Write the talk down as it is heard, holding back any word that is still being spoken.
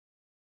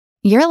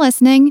You're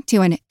listening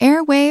to an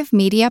Airwave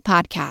Media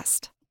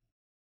Podcast.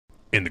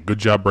 In the Good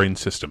Job Brain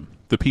system,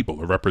 the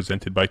people are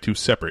represented by two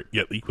separate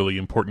yet equally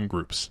important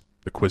groups: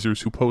 the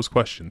quizzers who pose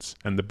questions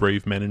and the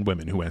brave men and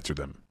women who answer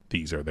them.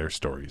 These are their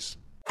stories.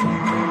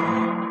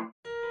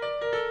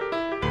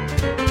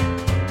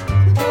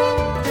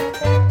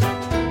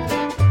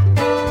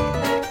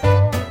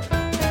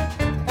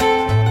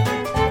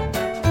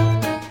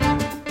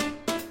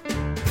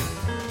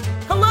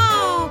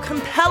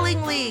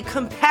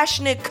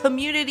 Compassionate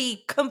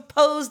community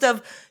composed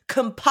of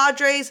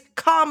compadres,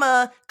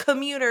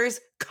 commuters,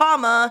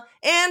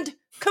 and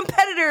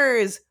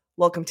competitors.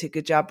 Welcome to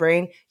Good Job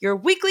Brain, your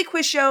weekly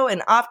quiz show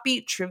and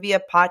offbeat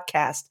trivia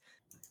podcast.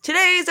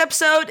 Today's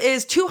episode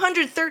is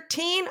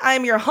 213. I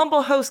am your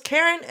humble host,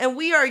 Karen, and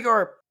we are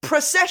your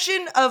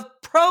procession of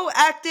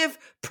proactive,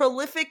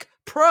 prolific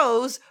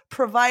pros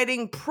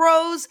providing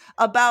pros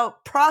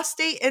about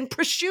prostate and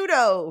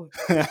prosciutto.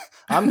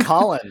 I'm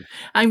Colin.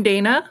 I'm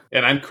Dana.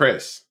 And I'm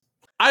Chris.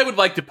 I would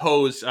like to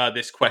pose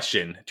this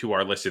question to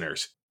our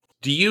listeners.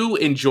 Do you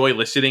enjoy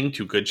listening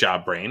to Good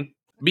Job Brain?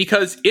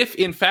 Because if,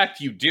 in fact,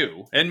 you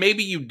do, and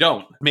maybe you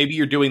don't, maybe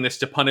you're doing this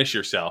to punish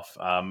yourself,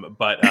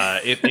 but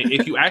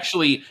if you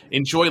actually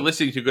enjoy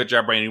listening to Good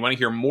Job Brain and you want to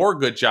hear more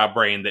Good Job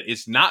Brain that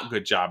is not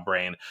Good Job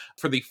Brain,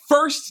 for the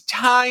first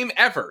time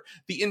ever,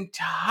 the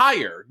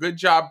entire Good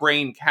Job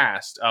Brain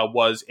cast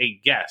was a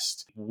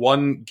guest.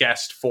 One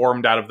guest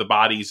formed out of the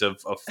bodies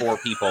of four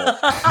people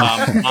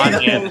on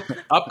an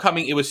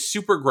upcoming, it was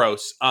super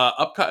gross, on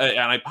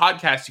a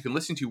podcast you can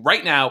listen to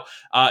right now.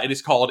 It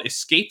is called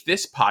Escape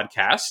This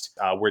Podcast,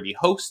 where the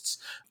hosts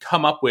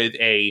come up with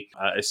a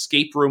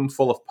escape room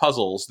full of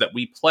puzzles that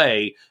we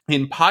play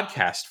in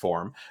podcast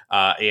form.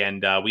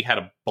 And we had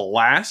a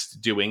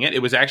blast doing it.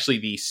 It was actually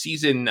the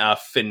season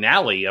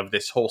finale of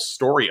this whole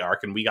story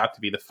arc, and we got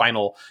to be the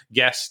final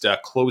guest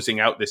closing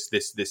out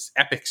this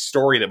epic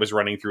story that was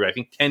running through, I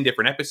think, 10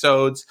 different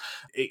episodes.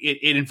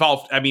 It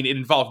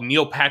involved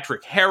Neil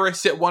Patrick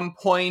Harris at one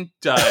point.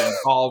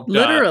 Involved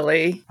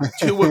literally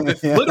two of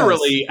the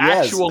literally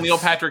Yes. actual Neil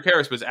Patrick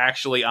Harris was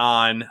actually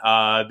on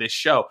this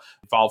show.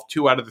 Involved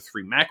 2 out of the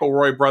 3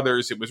 McElroy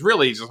brothers. It was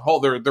really just a whole.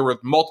 There were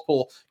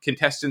multiple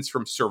contestants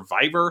from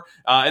Survivor,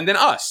 and then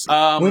us.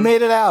 We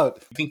made it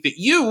out. I think that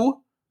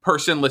you,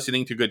 person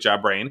listening to Good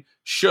Job Brain,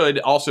 should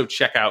also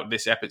check out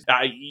this episode.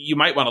 You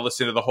might want to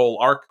listen to the whole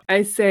arc.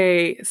 I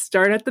say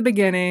start at the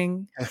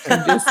beginning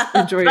and just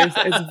enjoy it.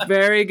 It's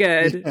very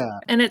good. Yeah.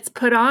 And it's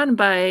put on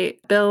by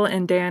Bill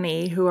and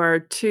Danny, who are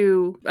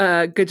 2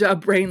 Good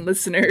Job Brain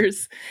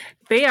listeners.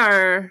 They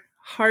are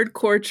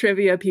hardcore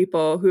trivia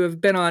people who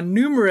have been on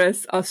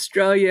numerous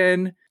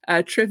Australian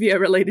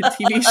trivia-related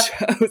TV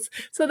shows.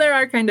 So they're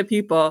our kind of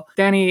people.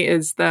 Danny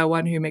is the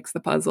one who makes the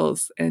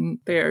puzzles, and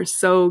they are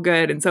so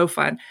good and so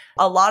fun.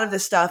 A lot of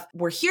this stuff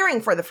we're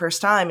hearing for the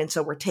first time, and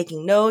so we're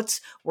taking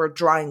notes, we're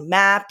drawing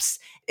maps.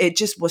 It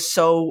just was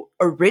so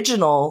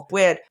original.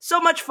 We had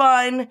so much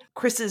fun.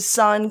 Chris's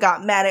son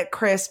got mad at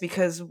Chris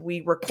because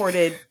we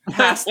recorded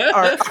past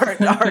our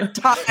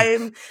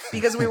time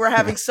because we were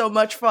having so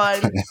much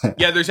fun.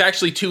 Yeah, there's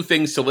actually 2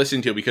 things to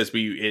listen to because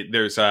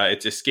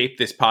it's Escape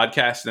This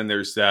Podcast, and then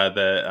there's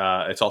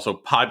it's also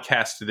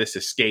Podcast This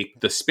Escape,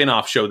 the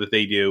spin-off show that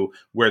they do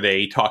where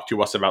they talk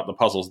to us about the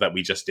puzzles that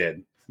we just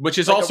did, which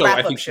is like also,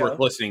 I think, show. worth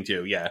listening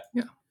to. Yeah.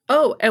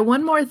 Oh, and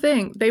one more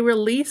thing. They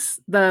release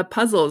the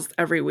puzzles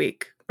every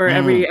week or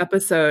every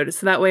episode.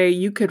 So that way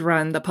you could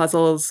run the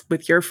puzzles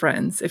with your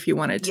friends if you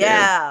wanted to.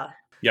 Yeah.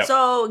 Yep.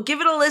 So give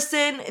it a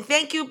listen.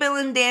 Thank you, Bill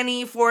and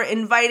Danny, for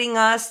inviting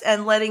us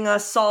and letting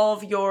us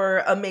solve your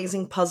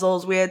amazing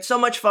puzzles. We had so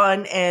much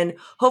fun, and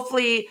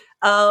hopefully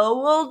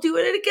we'll do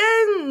it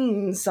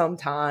again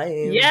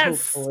sometime.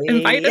 Yes. Hopefully.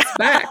 Invite us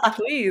back,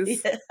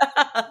 please.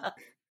 Yeah.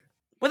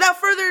 Without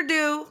further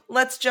ado,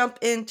 let's jump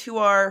into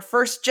our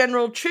first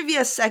general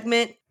trivia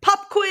segment,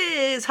 Pop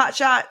Quiz Hot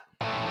Shot.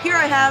 Here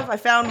I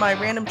found my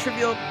random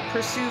Trivial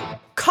Pursuit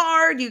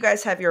card. You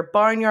guys have your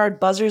barnyard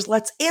buzzers.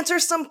 Let's answer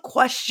some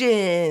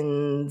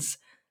questions.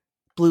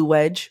 Blue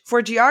Wedge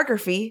for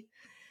geography.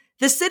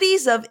 The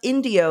cities of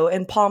Indio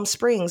and Palm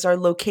Springs are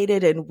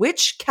located in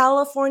which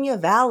California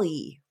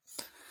valley?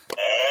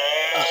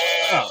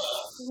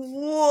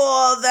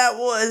 Whoa, that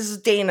was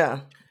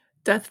Dana.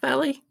 Death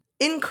Valley?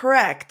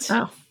 Incorrect.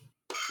 Oh.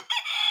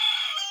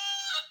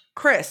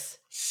 Chris.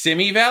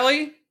 Simi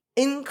Valley?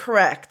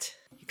 Incorrect.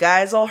 You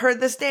guys all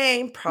heard this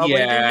name. Probably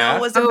didn't know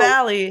it was a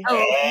valley.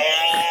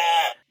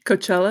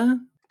 Coachella?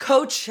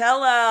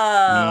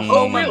 Coachella.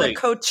 Home of the Really?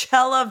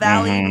 Coachella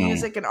Valley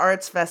Music and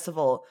Arts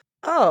Festival.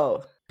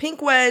 Oh,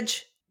 Pink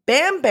Wedge.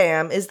 Bam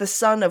Bam is the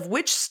son of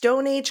which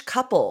Stone Age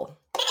couple?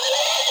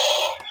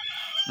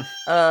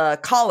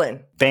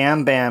 Colin.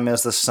 Bam Bam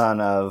is the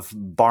son of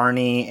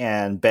Barney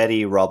and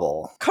Betty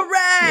Rubble. Correct.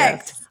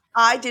 Yes.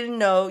 I didn't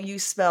know you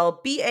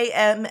spell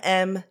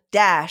BAMM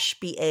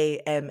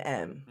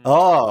BAMM.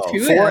 Oh,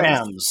 2 4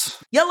 M's.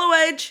 M's. Yellow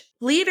Edge.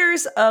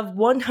 Leaders of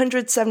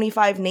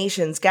 175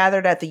 nations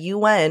gathered at the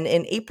UN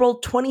in April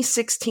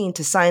 2016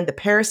 to sign the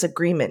Paris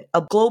Agreement,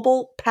 a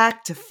global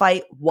pact to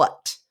fight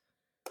what?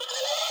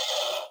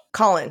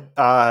 Colin.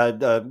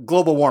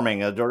 Global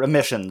warming or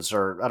emissions,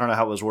 or I don't know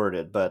how it was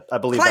worded, but I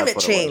believe Climate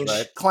that's what change. it was,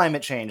 right?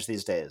 Climate change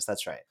these days.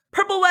 That's right.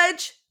 Purple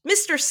Wedge.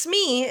 Mr.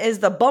 Smee is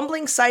the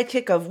bumbling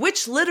sidekick of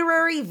which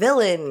literary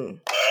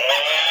villain?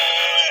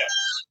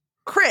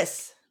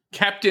 Chris.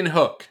 Captain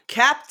Hook.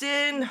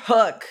 Captain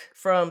Hook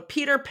from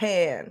Peter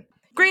Pan.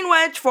 Green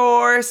Wedge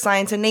for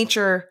Science and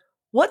Nature.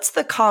 What's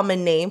the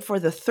common name for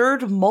the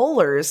third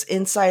molars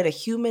inside a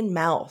human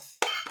mouth?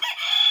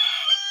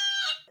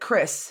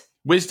 Chris.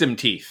 Wisdom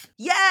teeth.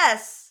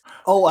 Yes!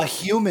 Oh, a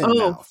human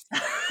mouth.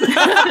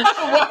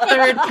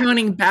 Third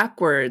counting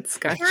backwards.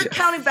 Gotcha. Third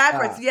counting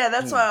backwards. Yeah,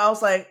 that's why I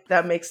was like,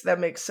 that makes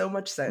so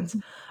much sense.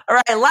 All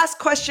right, last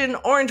question,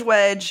 Orange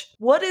Wedge.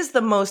 What is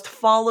the most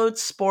followed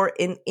sport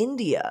in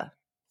India?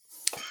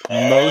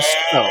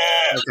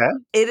 Okay.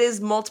 It is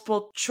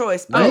multiple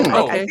choice. Oh,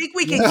 But okay. I think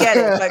we can get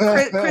it, but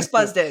Chris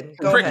buzzed in.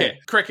 Go ahead.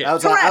 Cricket. I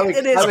would Correct,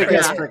 it is guess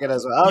cricket. cricket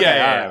as well. Okay,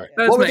 Yeah. all right.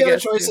 That was What were my the other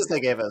guess, choices too. they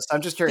gave us?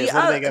 I'm just curious.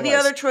 What did they give The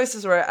us? other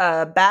choices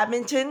were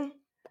badminton,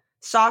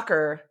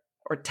 soccer,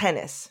 or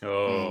tennis.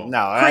 Oh.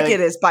 No,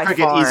 Cricket is by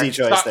cricket, far. easy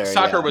choice there.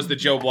 Soccer yeah. was the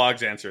Joe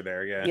Bloggs answer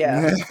there, yeah.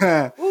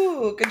 Yeah.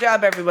 Ooh, good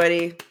job,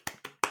 everybody.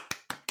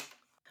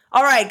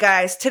 All right,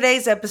 guys,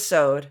 today's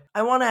episode,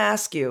 I want to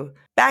ask you,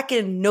 back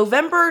in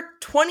November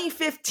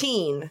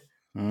 2015,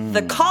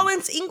 the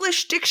Collins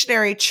English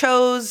Dictionary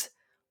chose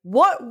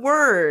what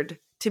word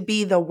to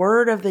be the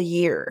word of the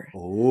year?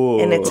 Ooh.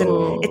 And it's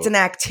an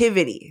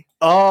activity.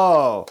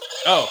 Oh.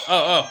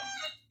 Oh.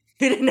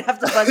 You didn't have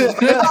to buzz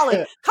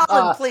in.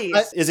 Colin,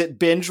 please. Is it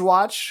binge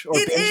watch? Or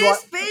It binge is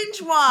watch?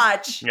 binge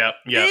watch. Yep.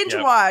 Binge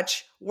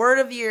watch, word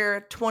of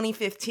year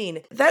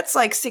 2015. That's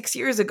like 6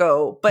 years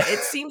ago, but it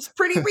seems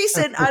pretty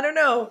recent. I don't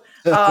know.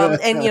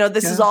 And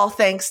this is all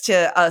thanks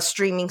to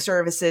streaming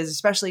services,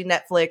 especially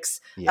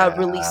Netflix,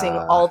 releasing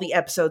all the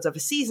episodes of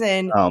a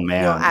season. Oh,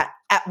 man.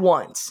 At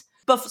once.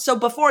 So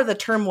before the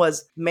term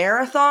was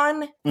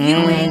marathon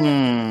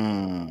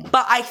viewing,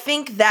 but I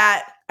think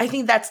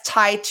that's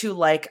tied to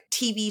like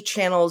TV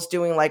channels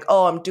doing like,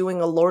 oh, I'm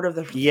doing a Lord of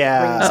the Rings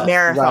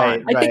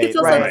marathon. I think it's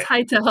also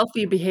tied to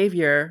healthy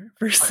behavior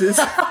versus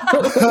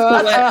what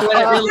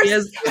it really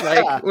is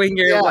like when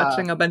you're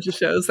watching a bunch of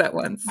shows at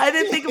once. I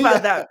didn't think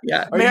about that.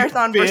 Yeah.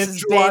 Marathon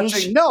versus binge.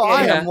 Watching? No,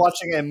 I Yeah. am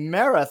watching a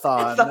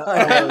marathon.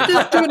 I'm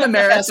just doing a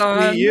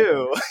marathon.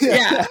 SVU.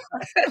 Yeah.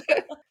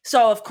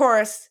 So, of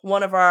course,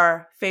 one of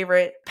our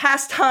favorite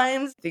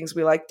pastimes, things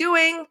we like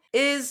doing,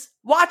 is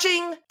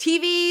watching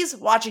TVs,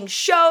 watching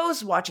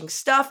shows, watching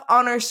stuff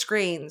on our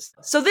screens.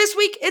 So this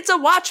week, it's a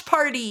watch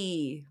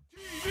party.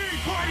 TV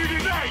party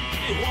tonight!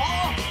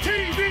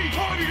 TV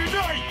party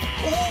tonight!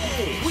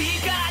 Oh, we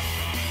got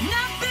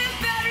nothing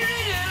better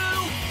to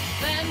do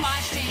than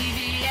watch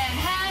TV and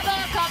have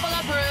a couple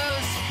of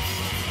brews.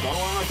 Don't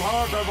want to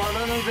talk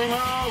about anything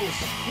else.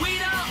 We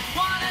don't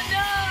want to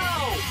know.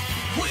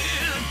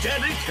 We're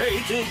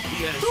dedicated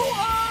to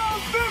our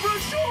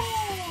favorite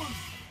shows!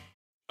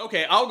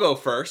 Okay, I'll go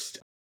first.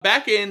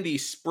 Back in the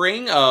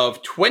spring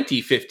of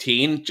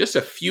 2015, just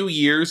a few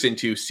years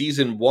into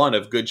season 1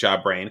 of Good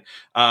Job Brain,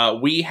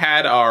 we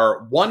had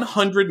our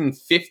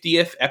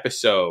 150th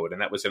episode, and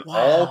that was an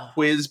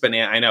all-quiz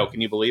bonanza. I know, can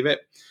you believe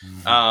it?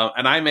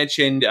 And I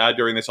mentioned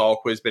during this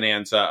all-quiz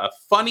bonanza a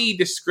funny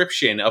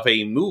description of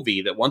a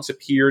movie that once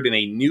appeared in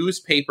a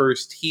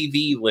newspaper's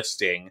TV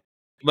listing.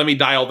 Let me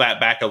dial that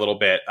back a little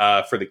bit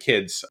for the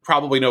kids.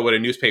 Probably know what a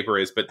newspaper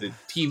is, but the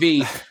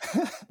TV.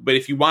 But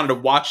if you wanted to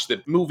watch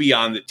the movie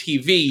on the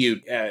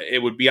TV,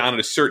 it would be on at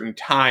a certain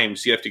time,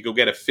 so you have to go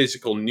get a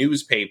physical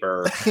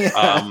newspaper.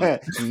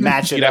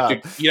 Match it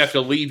up. You'd have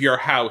to leave your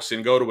house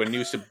and go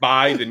to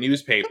buy the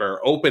newspaper,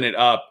 open it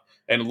up,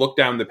 and look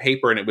down the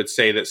paper, and it would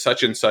say that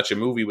such and such a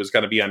movie was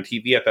going to be on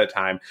TV at that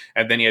time,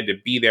 and then you had to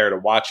be there to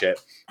watch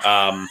it.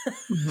 And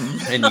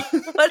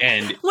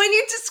When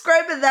you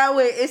describe it that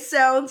way, it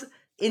sounds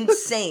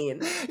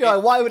insane.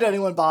 Why would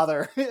anyone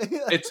bother?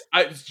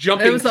 it's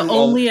jumping. It was the through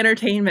only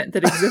entertainment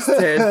that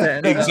existed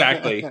then.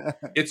 Exactly.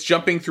 It's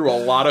jumping through a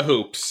lot of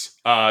hoops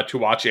to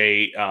watch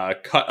a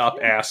cut up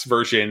ass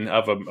version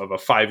of a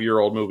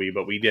 5-year-old movie,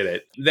 but we did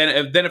it.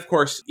 Then of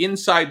course,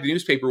 inside the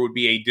newspaper would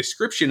be a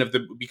description of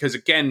because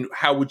again,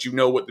 how would you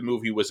know what the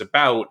movie was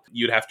about?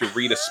 You'd have to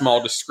read a small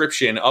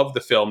description of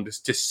the film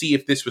to see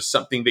if this was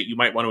something that you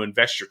might want to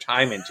invest your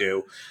time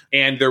into.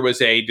 And there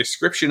was a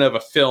description of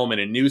a film in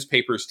a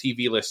newspaper's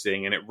TV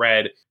listing, and it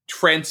read,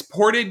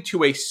 "Transported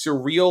to a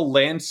surreal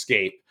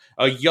landscape,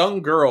 a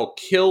young girl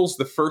kills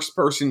the first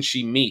person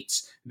she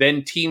meets,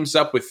 then teams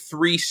up with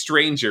 3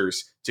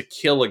 strangers to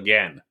kill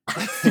again."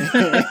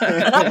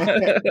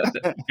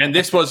 And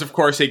this was, of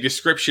course, a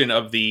description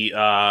of the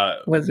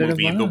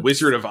movie The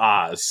Wizard of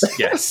Oz.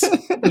 Yes.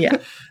 Yeah.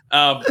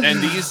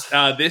 And this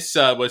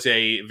was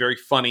a very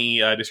funny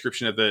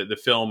description of the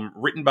film,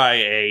 written by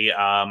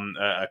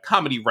a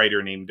comedy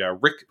writer named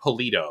Rick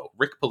Polito,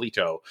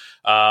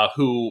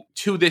 who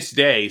to this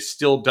day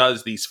still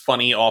does these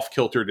funny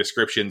off-kilter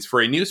descriptions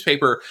for a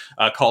newspaper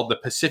called the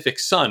Pacific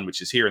Sun,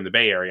 which is here in the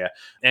Bay Area.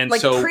 And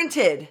Like so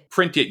printed.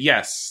 printed,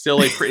 yes,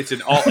 still it's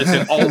an alt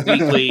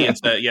weekly.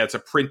 It's a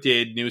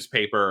printed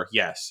newspaper,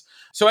 yes.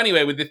 So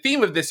anyway, with the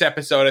theme of this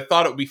episode, I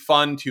thought it would be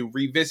fun to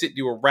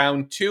do a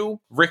round 2,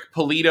 Rick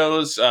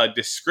Polito's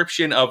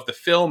description of the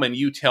film, and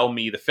you tell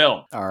me the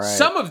film. All right.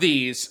 Some of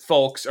these,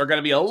 folks, are going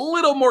to be a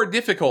little more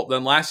difficult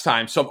than last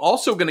time, so I'm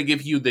also going to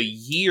give you the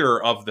year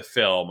of the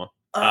film.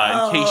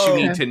 In case you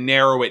need to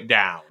narrow it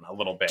down a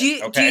little bit. Do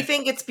you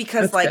think it's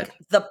because That's like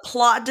the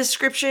plot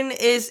description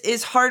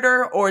is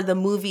harder or the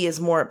movie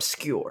is more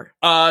obscure?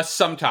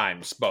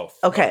 Sometimes both.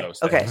 Okay, Of those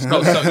things.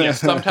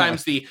 Yes,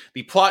 sometimes the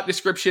plot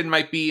description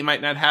might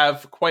not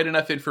have quite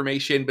enough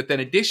information, but then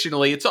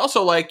additionally, it's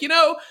also like,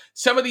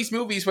 some of these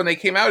movies when they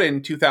came out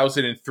in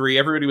 2003,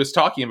 everybody was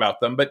talking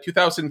about them, but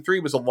 2003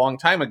 was a long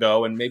time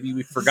ago, and maybe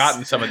we've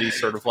forgotten some of these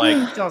sort of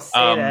like. Don't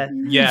say that.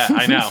 Yeah,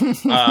 I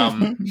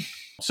know.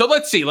 So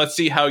let's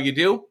see how you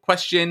do.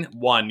 Question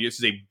 1. This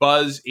is a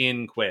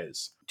buzz-in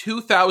quiz.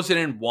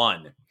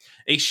 2001.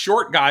 A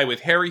short guy with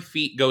hairy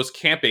feet goes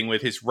camping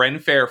with his Ren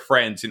Fair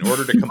friends in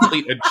order to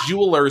complete a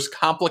jeweler's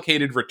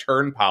complicated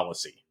return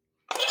policy.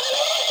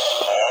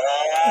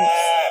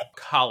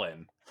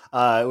 Colin.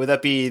 Would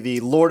that be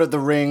the Lord of the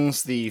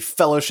Rings, the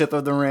Fellowship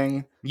of the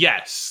Ring?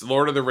 Yes,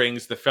 Lord of the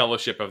Rings, the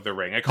Fellowship of the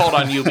Ring. I called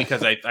on you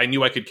because I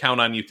knew I could count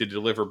on you to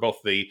deliver both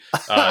the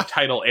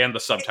title and the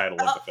subtitle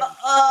of the film.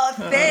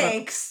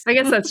 Thanks. I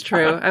guess that's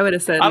true. I would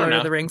have said I don't Lord know.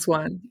 of the Rings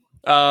 1.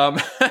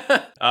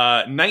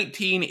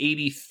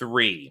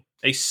 1983.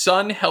 A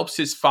son helps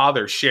his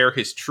father share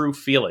his true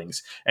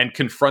feelings and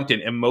confront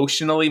an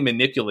emotionally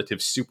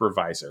manipulative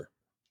supervisor.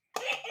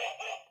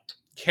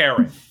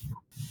 Karen.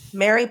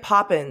 Mary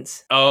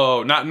Poppins.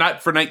 Oh,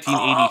 not for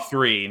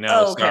 1983.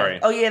 No, Okay. sorry.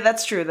 Oh yeah,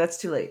 that's true. That's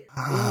too late.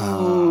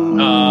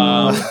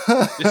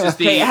 This is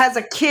Okay, it has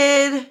a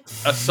kid.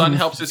 a son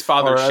helps his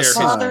father Or a share his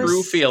son.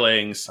 true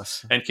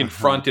feelings and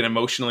confront an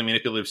emotionally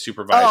manipulative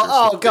supervisor.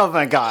 Oh,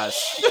 my gosh.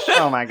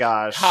 Oh, my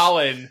gosh.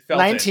 Colin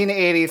Felton.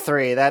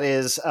 1983. That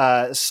is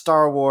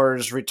Star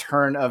Wars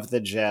Return of the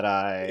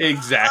Jedi.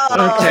 Exactly.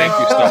 Oh, Thank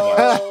you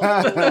so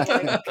much.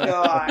 Oh my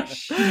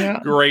gosh.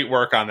 Great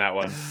work on that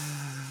one.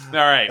 All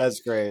right.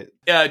 That's great.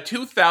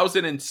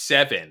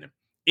 2007.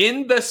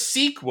 In the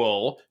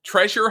sequel,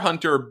 treasure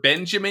hunter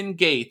Benjamin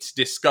Gates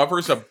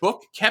discovers a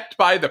book kept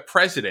by the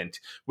president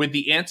with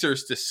the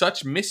answers to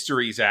such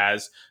mysteries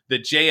as the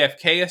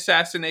JFK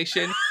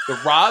assassination, the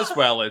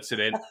Roswell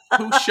incident,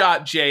 who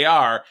shot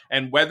JR,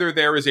 and whether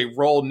there is a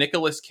role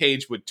Nicolas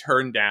Cage would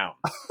turn down.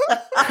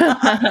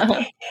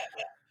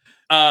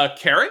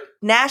 Karen?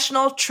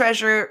 National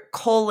Treasure :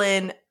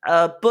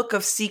 Book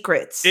of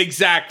Secrets.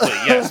 Exactly.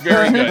 Yes,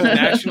 very good.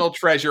 National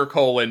Treasure :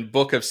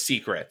 Book of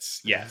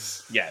Secrets.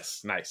 Yes.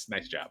 Nice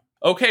job.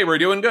 Okay, we're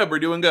doing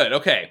good.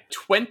 Okay,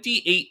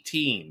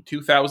 2018.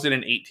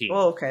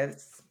 Oh, okay.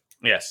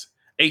 Yes.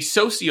 A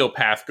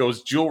sociopath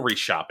goes jewelry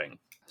shopping.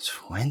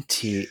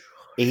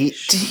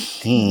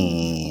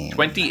 2018.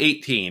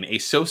 2018. A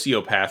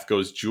sociopath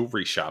goes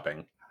jewelry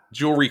shopping.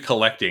 Jewelry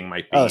collecting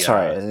might be. Oh,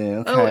 sorry.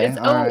 Okay.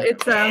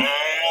 It's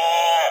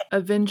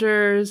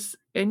Avengers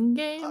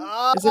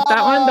Endgame. Is it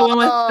that one? The one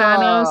with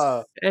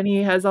Thanos, and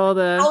he has all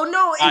the. Oh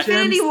no,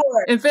 Infinity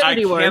War.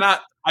 Infinity War.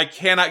 I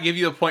cannot give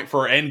you a point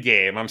for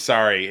Endgame. I'm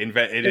sorry.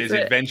 It is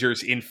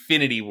Avengers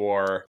Infinity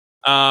War.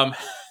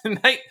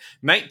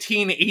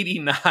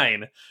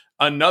 1989.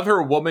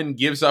 Another woman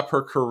gives up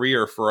her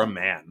career for a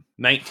man.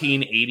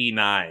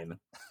 1989.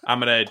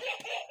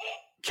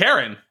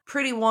 Karen.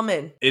 Pretty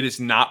Woman. It is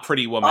not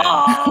Pretty Woman.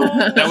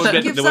 Oh, that would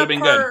gives have up been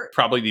her- good.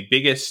 Probably the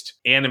biggest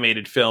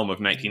animated film of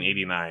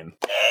 1989.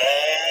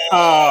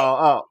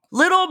 Oh.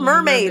 Little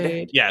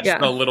Mermaid. Yes, Yeah.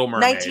 The Little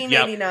Mermaid.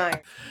 1989.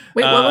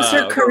 Wait, what was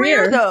her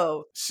career?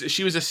 though.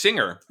 She was a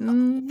singer.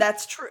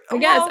 That's true. I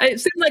guess Well, it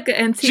seemed like an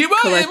antique She was.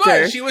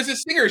 collector. She was a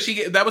singer.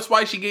 That was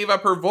why she gave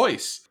up her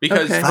voice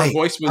because Okay. her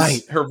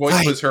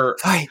voice was her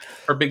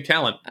big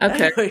talent.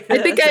 Okay, I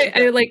think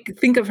I like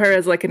think of her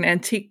as like an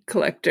antique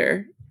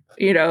collector.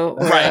 Or,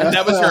 Right.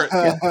 That was her.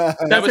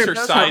 That was her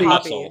That's side her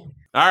hustle.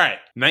 All right.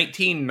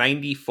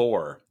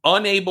 1994.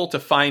 Unable to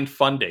find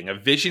funding, a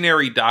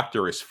visionary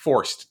doctor is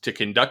forced to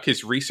conduct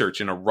his research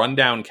in a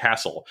rundown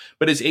castle,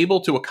 but is able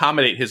to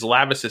accommodate his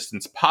lab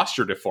assistant's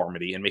posture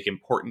deformity and make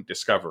important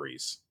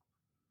discoveries.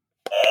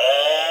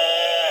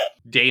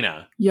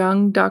 Dana.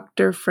 Young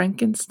Dr.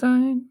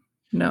 Frankenstein.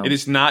 No, It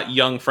is not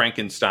Young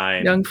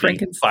Frankenstein. Young the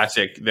Frankenstein.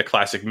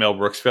 classic Mel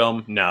Brooks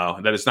film. No,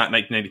 that is not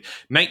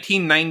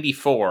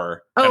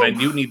 1994. Oh. And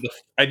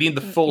I need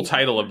the full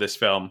title of this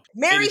film.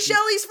 Mary It is-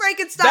 Shelley's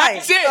Frankenstein.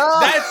 That's it.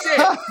 That's it.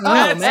 Oh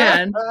That's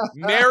man, it.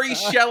 Mary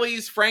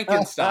Shelley's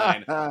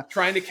Frankenstein,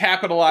 trying to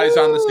capitalize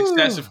on the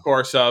success, of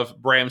course, of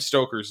Bram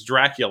Stoker's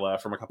Dracula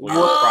from a couple of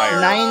years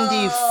prior.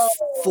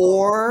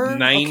 94?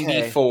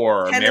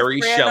 94. Kenneth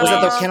Mary Branagh. Shelley's Was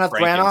that the Kenneth Branagh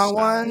Frankenstein.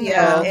 one?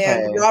 Yeah,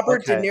 Okay, and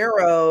Robert okay. De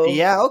Niro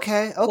Yeah,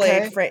 okay.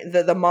 played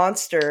the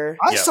monster.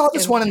 I Yep. saw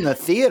this one in the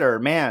theater,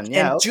 man.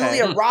 Yeah, and okay.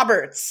 Julia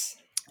Roberts.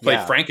 Played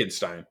Yeah.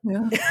 Frankenstein.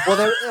 Yeah.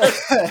 Well,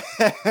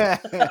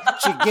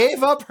 she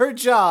gave up her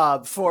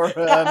job for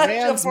a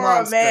man's For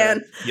monster. a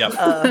man. Yep.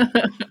 Uh,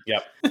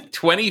 Yep.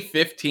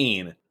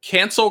 2015.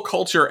 Cancel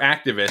culture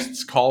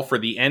activists call for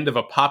the end of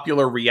a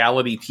popular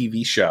reality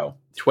TV show.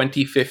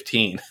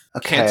 2015.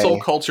 Okay. Cancel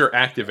culture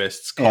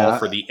activists call Yeah.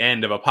 for the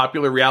end of a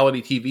popular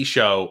reality TV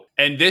show.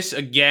 And this,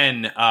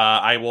 again,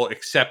 I will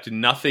accept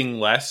nothing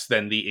less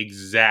than the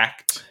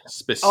exact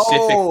specific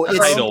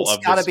title it's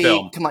of gotta this be.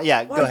 film. Come on,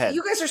 yeah, wow, go ahead.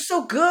 You guys are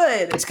so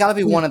good. It's got to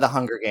be one of the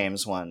Hunger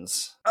Games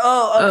ones.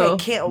 Oh,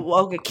 okay.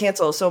 Oh. Okay,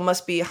 cancel. So it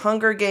must be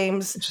Hunger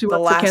Games, She the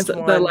wants to last cancel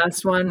one. the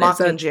last one.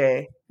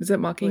 Mockingjay. Is it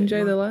Mockingjay,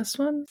 Wait, the last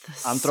one?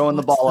 I'm throwing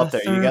the ball up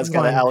there. You guys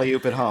got to alley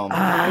oop at home.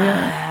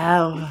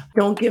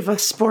 Don't give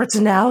us sports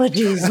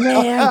analogies,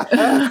 man.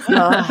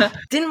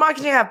 Didn't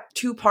Mockingjay have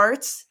 2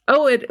 parts?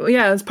 Oh,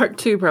 it's part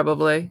 2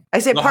 probably. I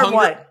say The part Hunger-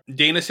 1.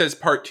 Dana says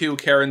part 2.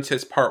 Karen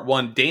says part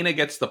 1. Dana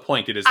gets the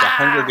point. It is the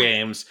Hunger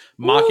Games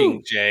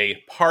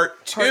Mockingjay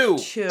part 2.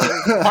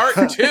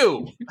 Part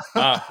 2.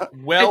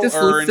 Well I just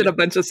earned listed a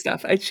bunch of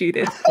stuff. I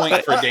cheated.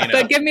 point for Dana.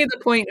 But give me the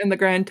point in the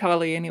grand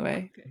tally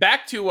anyway.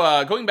 Back to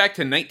going back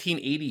to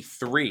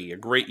 1983, a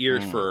great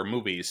year for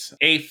movies.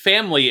 A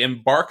family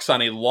embarks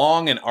on a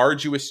long and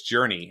arduous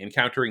journey,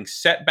 encountering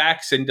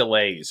setbacks and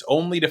delays,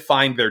 only to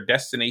find their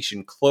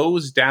destination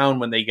closed down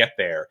when they get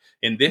there.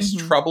 In this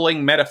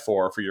troubling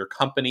metaphor for your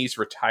company's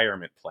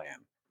retirement plan.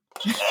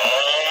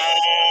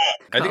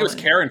 I think it was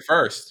Karen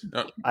first.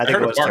 I think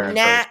heard it was Bart. Karen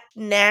first.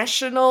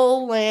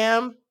 National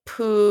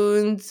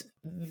Lampoon's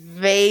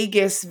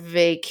Vegas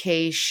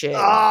Vacation.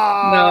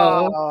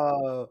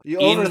 Oh, you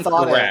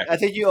overthought Incorrect. it. I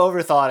think you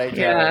overthought it,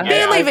 Karen. Yeah.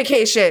 Family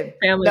Vacation.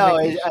 Family No,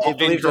 vacation. I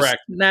believe just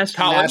Incorrect.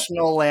 National.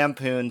 National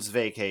Lampoon's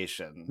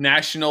Vacation.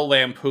 National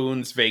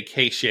Lampoon's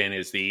Vacation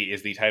is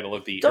the title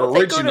of the Don't they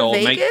go to original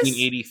Vegas?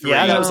 1983.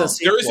 Yeah, that was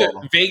a There is a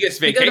sequel. Vegas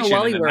They go to Vacation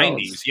Wally in the World.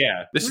 90s.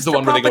 Yeah, this is Mr. the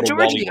one where they go Papa to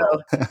Wally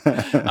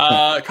Giorgio. World.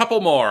 A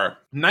couple more.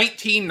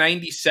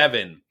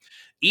 1997.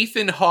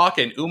 Ethan Hawke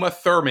and Uma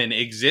Thurman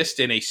exist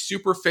in a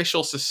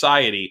superficial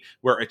society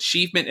where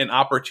achievement and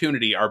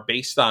opportunity are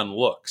based on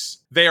looks.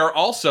 They are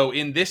also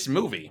in this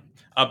movie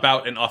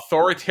about an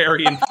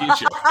authoritarian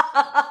future.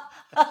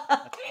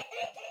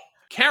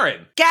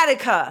 Karen.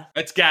 Gattaca.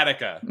 It's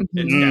Gattaca. It's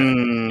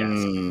Gattaca.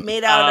 Mm.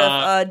 Made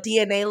out of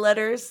DNA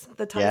letters,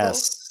 the title.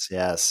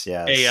 Yes.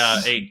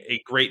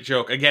 A great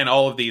joke. Again,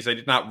 all of these, I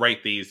did not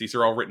write these. These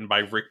are all written by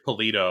Rick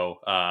Polito.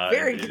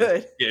 Very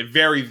good. Yeah,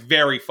 very,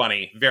 very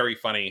funny. Very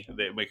funny.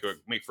 They make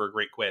for a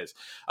great quiz.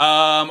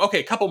 Okay,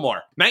 a couple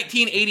more.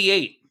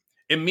 1988.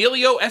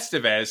 Emilio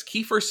Estevez,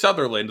 Kiefer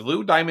Sutherland,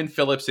 Lou Diamond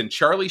Phillips, and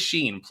Charlie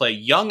Sheen play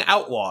young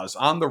outlaws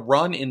on the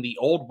run in the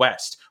Old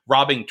West,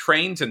 robbing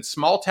trains and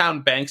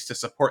small-town banks to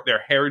support their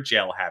hair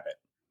gel habit.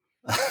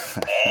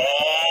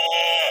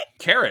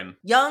 Karen.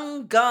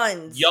 Young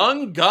Guns.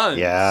 Young Guns.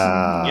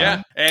 Yeah.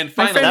 Yeah. And My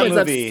finally, friend that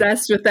was movie-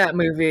 obsessed with that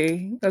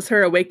movie. That's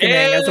her awakening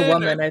as a And-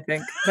 woman, I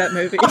think. That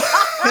movie.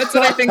 That's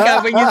what I think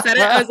of when you said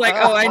it. I was like,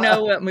 oh, I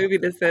know what movie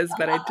this is,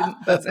 but I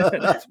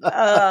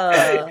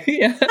wasn't.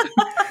 Yeah.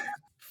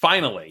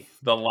 finally,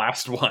 the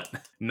last one,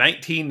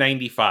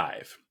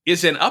 1995.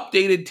 Is an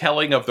updated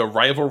telling of the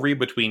rivalry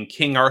between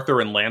King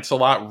Arthur and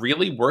Lancelot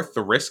really worth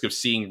the risk of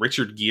seeing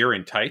Richard Gere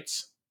in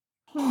tights?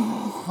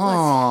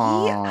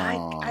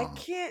 I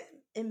can't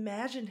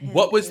imagine him.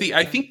 What was the? in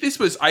I think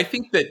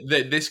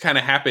that this kind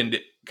of happened,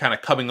 kind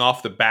of coming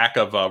off the back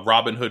of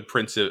Robin Hood,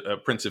 Prince of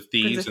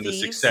Thieves, and the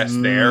Thieves? success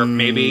there,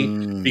 maybe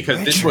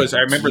because this was. I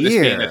remember this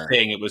being a Gere.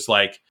 thing. It was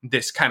like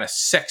this kind of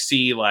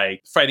sexy,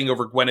 like fighting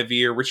over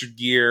Guinevere, Richard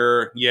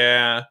Gere.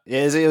 Yeah,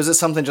 Was it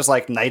something just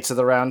like Knights of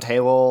the Round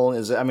Table?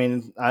 Is it? I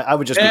mean, I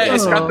would just be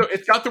it's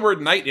guessing. got the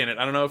word knight in it.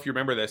 I don't know if you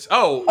remember this.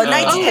 Oh, A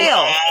Knight's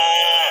Tale.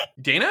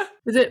 Dana.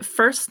 Is it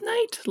first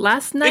night?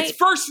 Last night? It's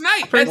first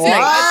night. First That's it.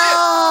 night.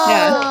 That's it.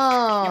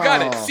 Yeah. You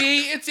got it. See,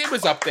 it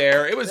was up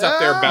there. It was up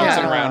there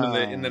bouncing Yeah. around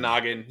in the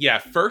noggin. Yeah,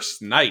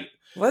 first night.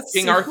 Let's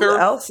King see Arthur, who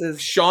else is.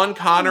 Sean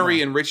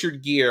Connery and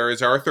Richard Gere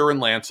as Arthur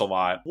and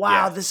Lancelot. Wow,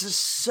 Yeah. this is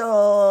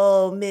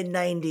so mid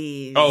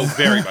 90s. Oh,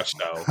 very much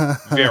so.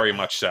 Very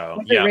much so.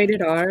 Was it Yeah.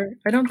 rated R?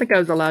 I don't think I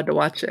was allowed to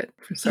watch it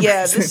for some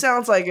yeah, reason. this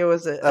sounds like it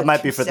was That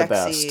might be too for the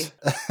sexy.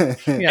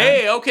 best. Yeah.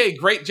 Hey, okay,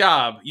 great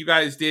job. You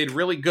guys did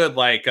really good,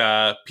 like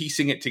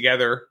piecing it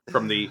together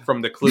from the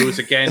clues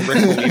again. Rick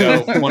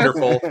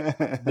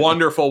Polito,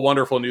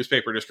 wonderful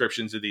newspaper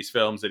descriptions of these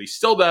films that he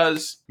still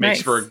does. Makes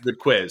Nice. for a good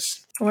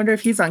quiz. I wonder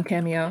if he's on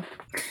Cameo.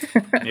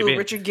 Maybe. Ooh,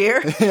 Richard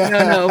Gere?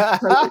 No,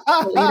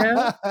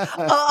 Polito.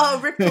 Oh,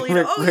 Rick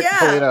Polito. Oh, Rick yeah.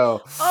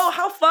 Polito. Oh,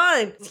 how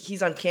fun.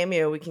 He's on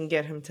Cameo. We can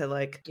get him to,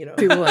 like,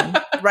 Do one.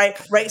 write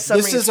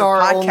summaries This is for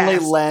our podcasts. only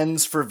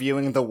lens for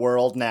viewing the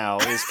world now.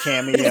 Is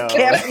Cameo.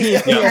 Cameo.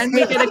 Can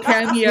we get a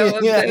cameo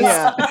of this?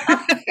 Yeah.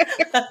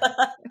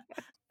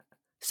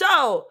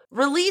 So,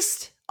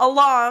 released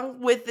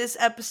along with this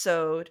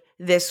episode,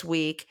 this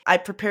week. I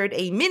prepared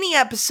a mini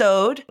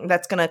episode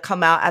that's going to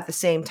come out at the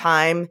same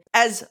time.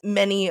 As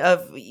many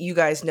of you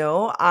guys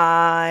know,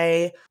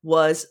 I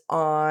was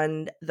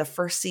on the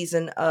first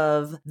season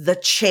of The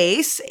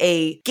Chase,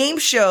 a game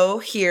show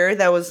here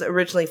that was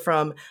originally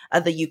from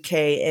the UK,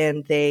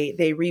 and they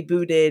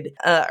rebooted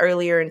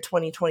earlier in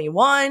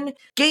 2021.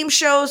 Game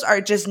shows are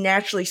just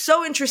naturally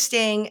so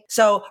interesting.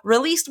 So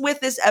released with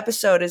this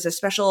episode is a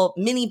special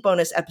mini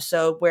bonus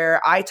episode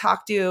where I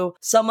talk to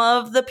some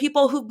of the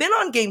people who've been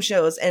on game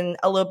shows and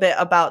a little bit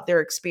about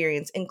their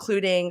experience,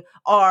 including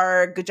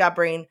our Good Job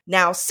Brain,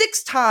 now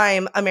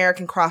 6-time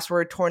American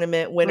Crossword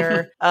Tournament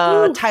winner,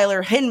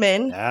 Tyler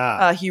Hinman.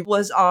 Yeah. He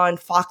was on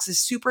Fox's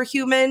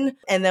Superhuman.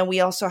 And then we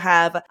also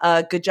have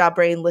Good Job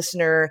Brain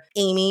listener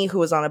Amy, who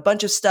was on a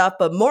bunch of stuff.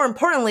 But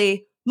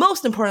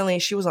most importantly,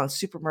 she was on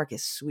Supermarket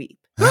Sweep.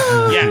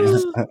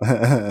 Yes.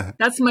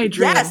 That's my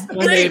dream. Yes,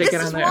 one day to this get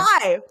is on there.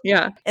 why.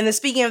 Yeah. And then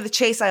speaking of The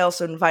Chase, I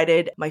also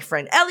invited my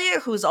friend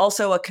Elliot, who's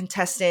also a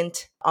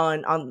contestant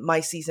on my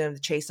season of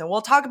The Chase. And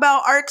we'll talk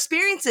about our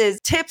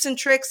experiences, tips and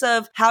tricks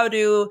of how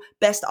to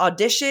best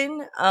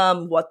audition,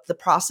 what the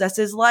process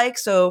is like.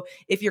 So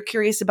if you're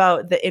curious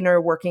about the inner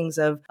workings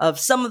of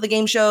some of the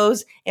game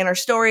shows and our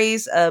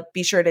stories,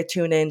 be sure to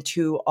tune in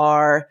to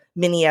our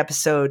mini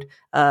episode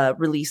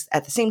released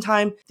at the same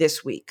time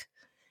this week.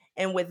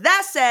 And with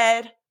that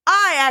said,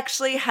 I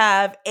actually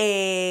have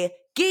a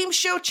game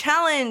show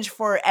challenge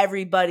for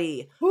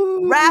everybody.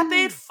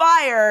 Rapid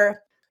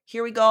fire.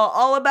 Here we go.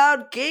 All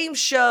about game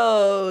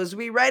shows.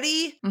 We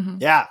ready?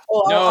 Mhm. Yeah.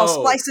 Oh, No. I'll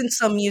splice in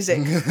some music,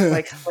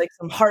 like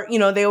some heart. You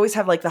know, they always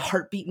have like the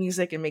heartbeat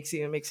music. It makes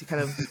you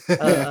kind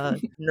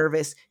of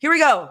nervous. Here we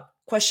go.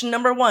 Question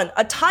number 1.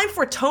 A Time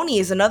for Tony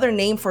is another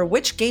name for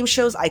which game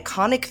show's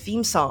iconic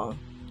theme song?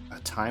 A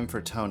Time for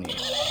Tony.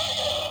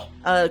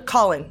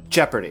 Colin.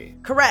 Jeopardy.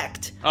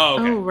 Correct. Oh,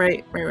 okay. Oh,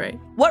 right.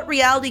 What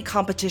reality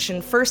competition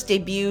first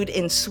debuted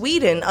in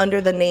Sweden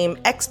under the name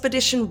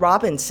Expedition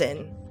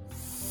Robinson?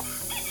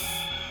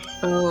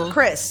 Oh,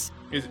 Chris.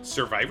 Is it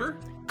Survivor?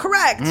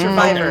 Correct.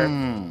 Survivor.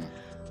 Mm.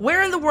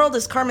 Where in the World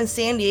is Carmen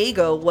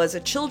Sandiego was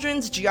a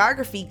children's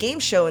geography game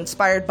show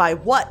inspired by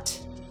what?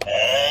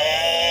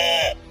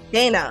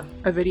 Dana.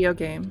 a video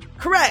game.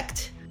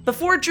 Correct.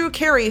 Before Drew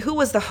Carey, who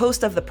was the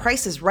host of The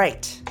Price is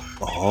Right?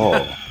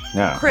 Oh.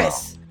 Yeah.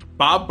 Chris.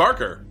 Bob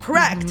Barker.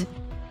 Correct.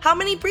 How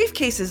many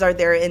briefcases are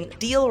there in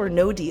Deal or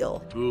No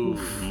Deal? Ooh.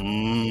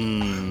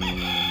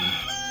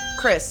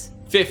 Chris.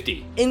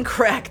 50.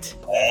 Incorrect.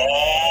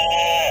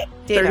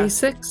 Dana.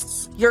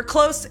 36. You're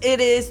close. It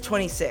is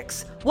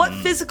 26. What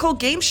physical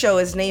game show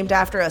is named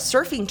after a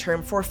surfing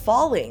term for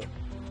falling?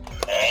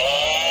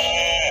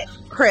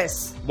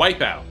 Chris.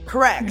 Wipeout.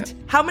 Correct.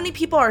 How many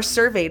people are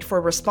surveyed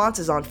for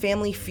responses on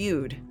Family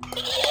Feud?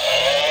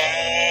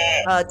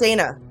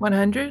 Dana.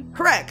 100.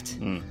 Correct.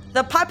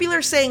 The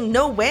popular saying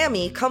 "no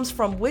whammy" comes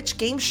from which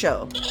game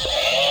show?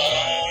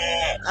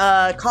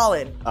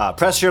 Colin.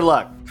 Press your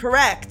luck.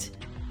 Correct.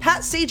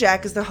 Pat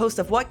Sajak is the host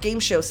of what game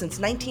show since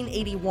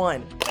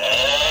 1981?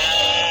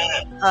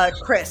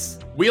 Chris.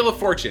 Wheel of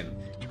Fortune.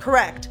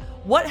 Correct.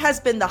 What has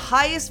been the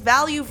highest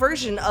value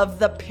version of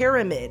the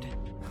pyramid?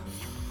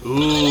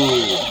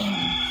 Ooh.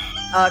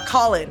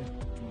 Colin.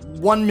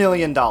 $1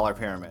 million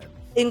pyramid.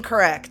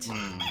 Incorrect.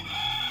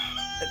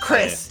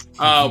 Chris.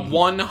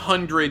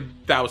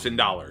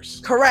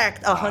 $100,000.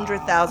 Correct.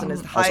 100,000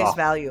 is the highest off.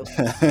 value.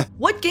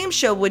 What game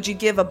show would you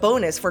give a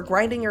bonus for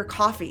grinding your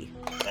coffee?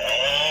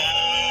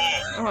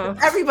 Oh.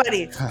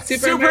 Everybody.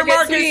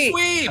 Supermarket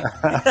Sweep.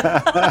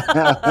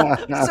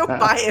 So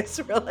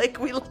biased. We're like,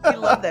 we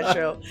love that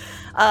show.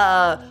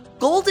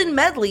 Golden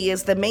Medley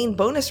is the main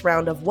bonus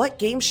round of what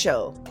game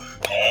show?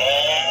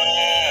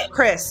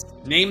 Chris.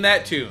 Name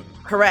that tune.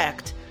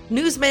 Correct.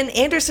 Newsman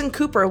Anderson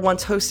Cooper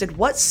once hosted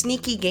what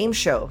sneaky game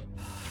show?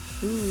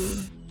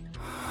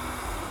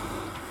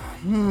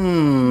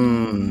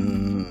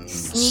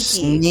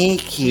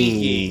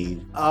 Sneaky.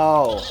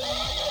 Oh.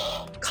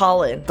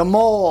 Colin. The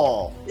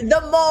Mole. The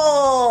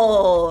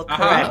Mole. Uh-huh.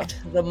 Correct.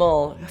 The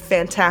Mole.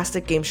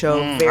 Fantastic game show.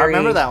 Very, I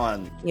remember that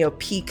one.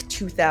 Peak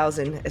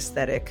 2000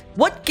 aesthetic.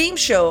 What game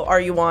show are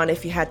you on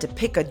if you had to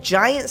pick a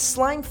giant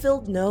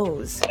slime-filled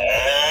nose?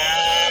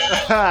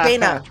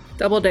 Dana.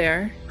 Double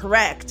Dare.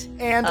 Correct.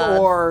 And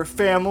or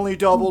Family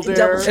Double Dare.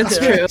 Double It's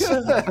Dare.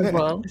 true. As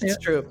well. It's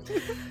true.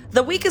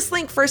 The Weakest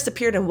Link first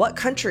appeared in what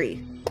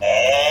country?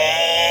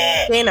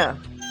 Dana.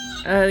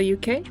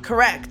 UK.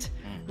 Correct.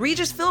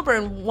 Regis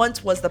Philbin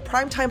once was the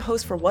primetime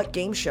host for what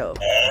game show?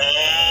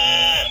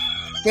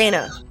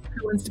 Dana.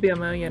 Who Wants to Be a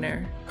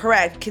Millionaire?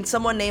 Correct. Can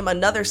someone name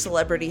another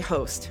celebrity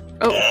host?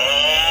 Oh,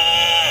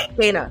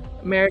 Dana.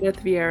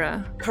 Meredith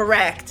Vieira.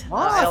 Correct. Oh,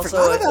 I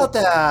forgot about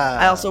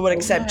that. I also would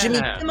accept Jimmy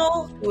Yeah.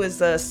 Kimmel, who is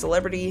the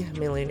celebrity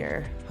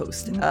millionaire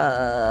host.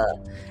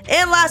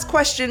 And last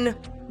question.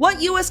 What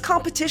U.S.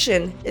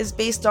 competition is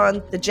based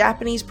on the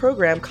Japanese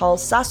program called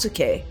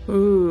Sasuke?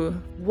 Ooh.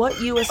 What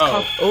U.S.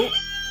 Oh.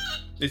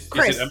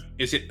 Chris.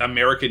 Is it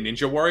American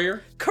Ninja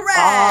Warrior? Correct!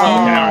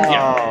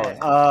 yeah.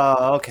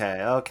 Oh,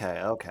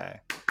 okay.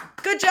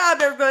 Good job,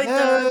 everybody.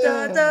 Da, da,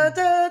 da, da,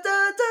 da,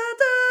 da,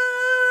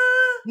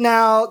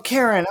 Now,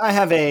 Karen, I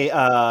have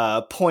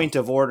a point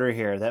of order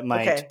here that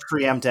might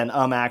preempt an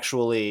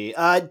actually.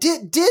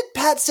 Did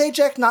Pat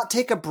Sajak not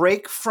take a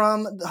break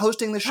from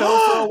hosting the show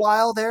for a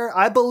while there?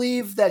 I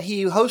believe that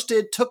he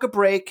hosted, took a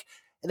break.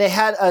 They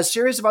had a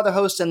series of other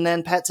hosts, and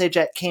then Pat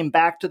Sajak came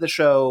back to the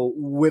show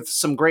with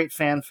some great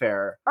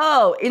fanfare.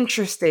 Oh,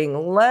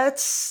 interesting.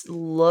 Let's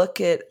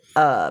look it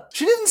up.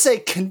 She didn't say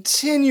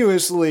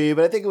continuously,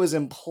 but I think it was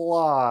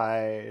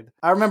implied.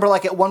 I remember,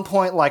 like, at one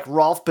point, like,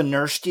 Rolf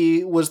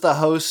Benersky was the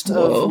host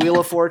of Wheel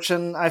of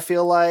Fortune, I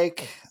feel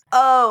like.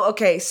 Oh,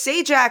 okay.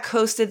 Sajak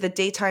hosted the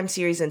daytime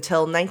series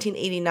until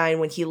 1989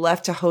 when he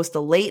left to host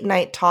a late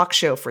night talk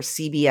show for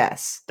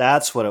CBS.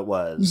 That's what it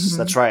was. Mm-hmm.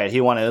 That's right.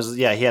 He wanted,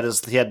 he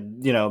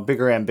had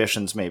bigger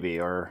ambitions maybe,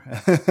 or.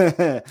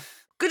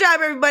 Good job,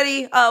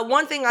 everybody.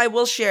 One thing I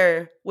will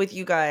share with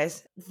you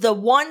guys, the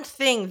one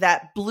thing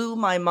that blew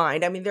my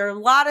mind. I mean, there are a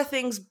lot of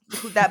things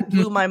that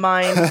blew my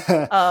mind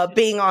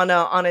being on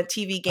a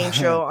TV game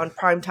show on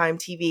primetime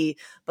TV.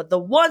 But the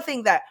one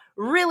thing that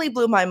really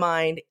blew my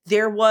mind,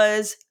 there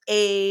was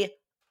a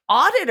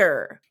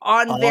auditor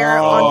on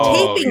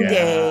taping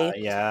day.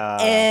 Yeah.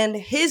 And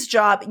his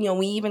job,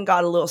 we even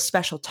got a little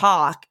special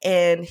talk,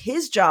 and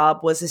his job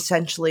was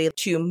essentially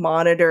to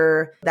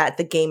monitor that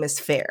the game is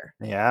fair.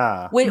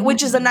 Yeah.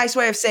 Which is a nice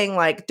way of saying,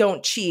 like,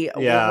 don't cheat.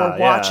 We're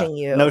watching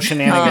you. No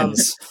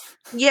shenanigans.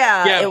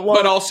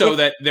 But also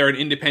that they're an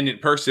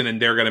independent person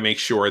and they're going to make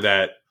sure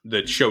that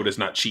the show does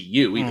not cheat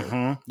you either.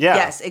 Mm-hmm. Yeah.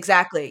 Yes,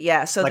 exactly.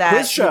 Yeah. So like that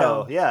quiz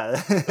show.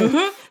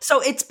 So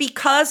it's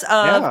because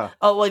of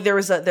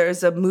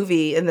there's a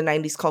movie in the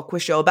 90s called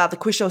Quiz Show about the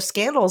quiz show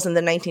scandals in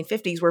the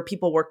 1950s where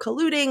people were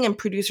colluding and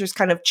producers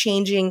kind of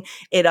changing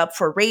it up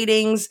for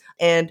ratings,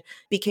 and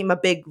became a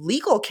big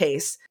legal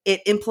case.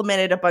 It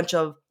implemented a bunch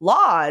of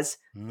laws,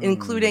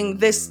 including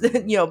this,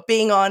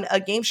 being on a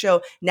game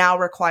show now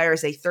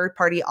requires a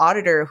third-party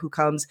auditor who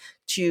comes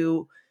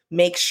to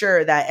make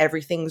sure that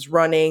everything's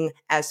running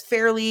as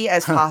fairly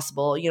as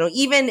possible.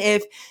 Even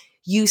if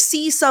you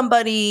see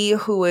somebody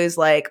who is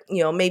like,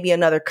 maybe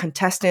another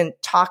contestant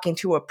talking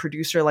to a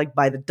producer like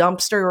by the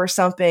dumpster or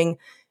something,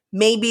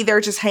 maybe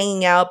they're just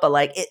hanging out, but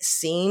like it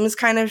seems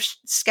kind of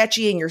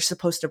sketchy, and you're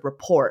supposed to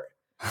report.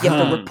 You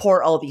have to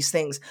report all these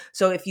things.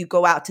 So if you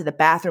go out to the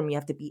bathroom, you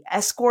have to be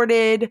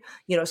escorted,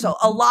 so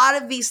a lot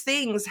of these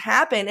things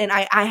happen. And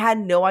I had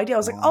no idea. I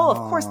was like, oh, of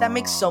course, that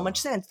makes so much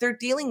sense. They're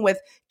dealing with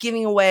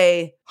giving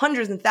away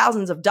hundreds and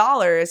thousands of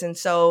dollars. And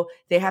so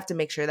they have to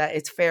make sure that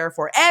it's fair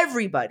for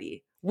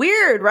everybody.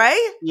 Weird,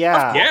 right?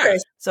 Yeah. Of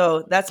course.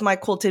 So that's my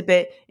cool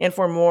tidbit. And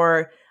for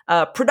more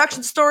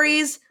production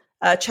stories,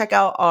 check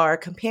out our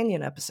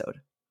companion episode.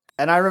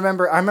 And I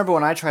remember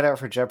when I tried out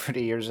for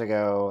Jeopardy years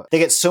ago, they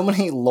get so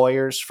many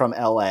lawyers from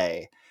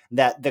LA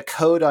that the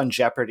code on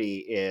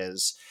Jeopardy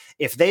is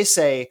if they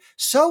say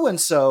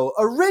so-and-so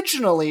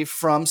originally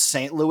from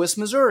St. Louis,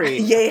 Missouri,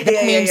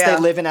 that means they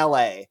live in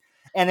LA.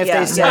 And if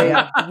they say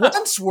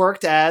once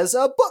worked as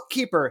a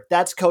bookkeeper,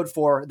 that's code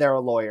for they're a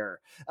lawyer.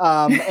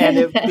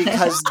 And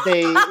because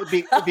they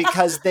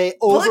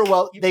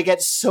they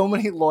get so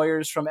many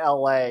lawyers from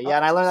LA. Yeah,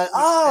 and I learned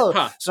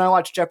that. So I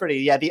watched Jeopardy.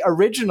 Yeah, the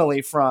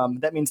originally from,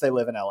 that means they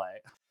live in LA.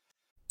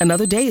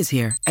 Another day is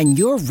here, and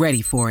you're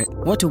ready for it.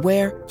 What to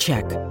wear?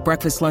 Check.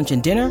 Breakfast, lunch,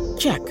 and dinner?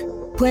 Check.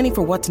 Planning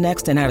for what's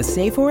next and how to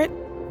save for it?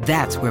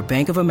 That's where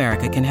Bank of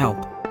America can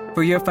help.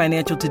 For your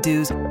financial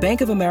to-dos,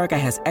 Bank of America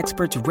has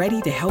experts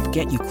ready to help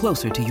get you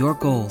closer to your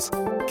goals.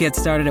 Get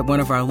started at one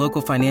of our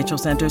local financial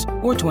centers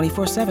or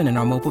 24/7 in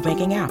our mobile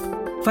banking app.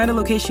 Find a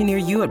location near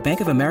you at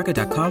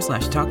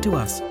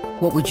bankofamerica.com/talktous.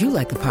 What would you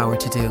like the power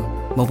to do?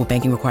 Mobile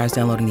banking requires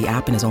downloading the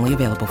app and is only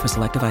available for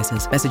select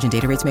devices. Message and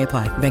data rates may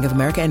apply. Bank of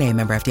America N.A.,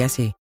 member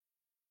FDIC.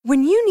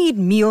 When you need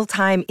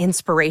mealtime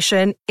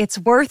inspiration, it's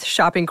worth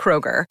shopping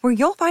Kroger, where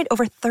you'll find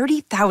over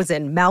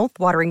 30,000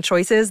 mouth-watering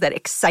choices that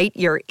excite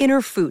your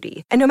inner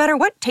foodie. And no matter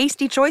what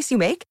tasty choice you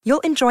make,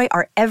 you'll enjoy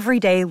our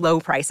everyday low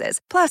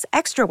prices, plus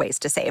extra ways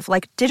to save,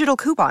 like digital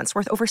coupons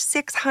worth over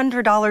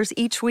 $600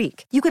 each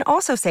week. You can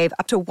also save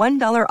up to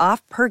 $1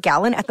 off per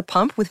gallon at the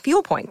pump with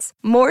fuel points.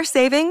 More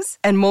savings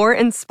and more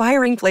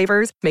inspiring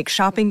flavors make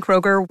shopping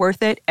Kroger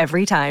worth it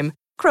every time.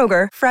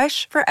 Kroger,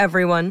 fresh for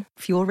everyone.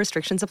 Fuel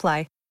restrictions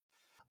apply.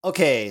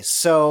 Okay,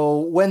 so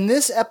when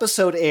this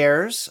episode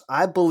airs,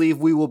 I believe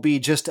we will be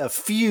just a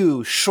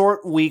few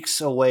short weeks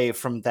away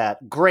from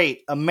that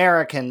great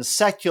American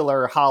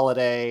secular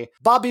holiday,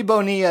 Bobby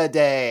Bonilla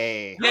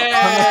Day.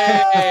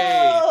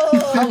 Yay!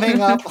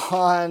 Coming up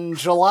on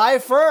July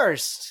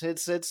 1st.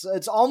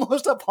 It's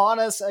almost upon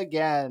us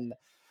again.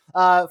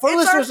 For it's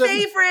listeners, our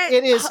favorite.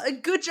 It is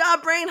Good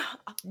Job Brain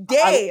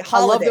Day.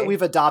 I love that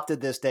we've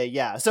adopted this day.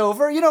 Yeah. So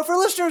for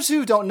listeners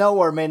who don't know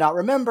or may not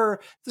remember,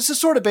 this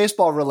is sort of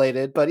baseball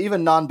related, but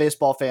even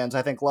non-baseball fans,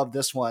 I think, love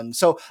this one.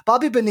 So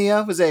Bobby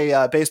Bonilla was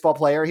a baseball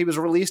player. He was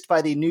released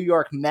by the New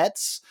York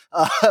Mets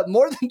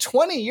more than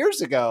 20 years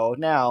ago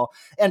now.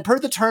 And per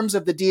the terms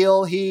of the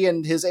deal, he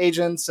and his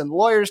agents and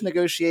lawyers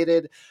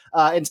negotiated,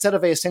 instead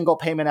of a single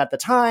payment at the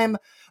time,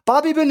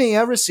 Bobby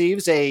Bonilla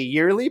receives a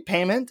yearly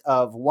payment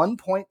of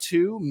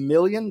 $1.2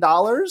 million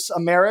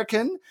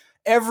American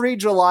every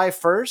July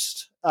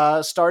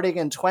 1st, starting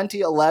in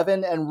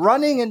 2011 and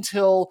running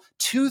until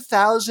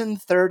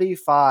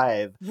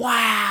 2035.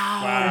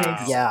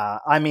 Wow. Yeah,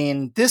 I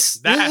mean, That's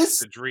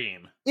the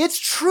dream. it's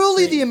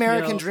truly the Thank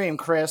American you. dream,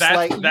 Chris.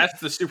 That's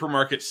the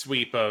supermarket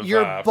sweep of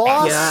your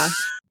boss. Yeah.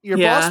 Your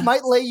Yeah. boss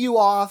might lay you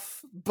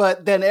off,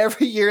 but then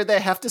every year they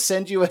have to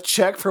send you a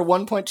check for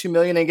 $1.2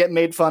 million and get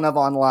made fun of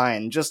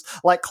online, just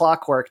like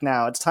clockwork.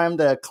 Now it's time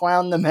to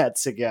clown the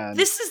Mets again.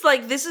 This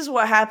is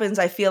what happens.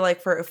 I feel like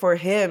for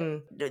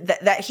him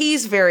that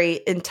he's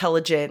very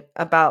intelligent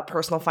about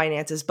personal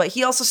finances, but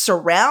he also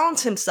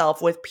surrounds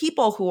himself with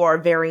people who are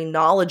very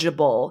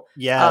knowledgeable.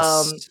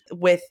 Yes.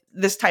 With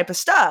this type of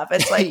stuff,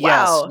 it's like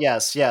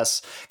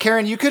yes.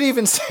 Karen, you could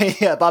even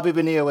say Bobby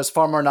Bonilla was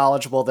far more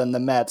knowledgeable than the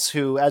Mets,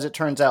 who, as it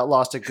turns out,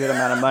 lost a good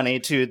amount of money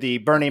to the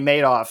Bernie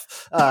Madoff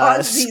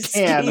Ponzi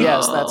scam. scheme.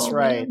 Yes, that's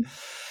right.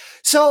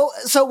 So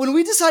when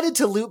we decided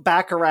to loop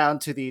back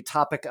around to the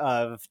topic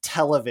of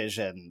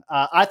television,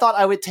 I thought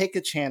I would take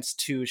a chance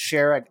to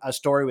share a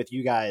story with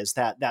you guys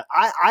that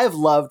I've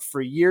loved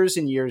for years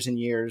and years and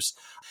years.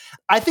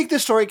 I think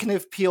this story can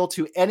appeal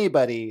to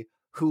anybody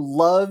who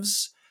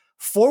loves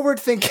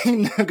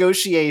forward-thinking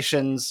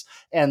negotiations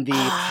and the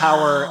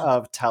power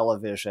of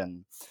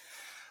television.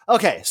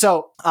 Okay,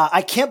 so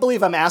I can't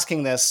believe I'm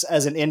asking this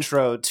as an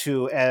intro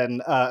to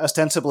an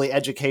ostensibly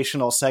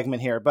educational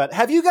segment here, but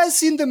have you guys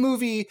seen the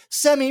movie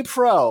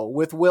Semi-Pro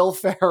with Will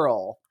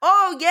Ferrell?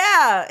 Oh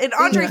yeah, and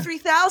Andre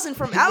 3000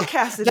 from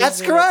Outkast.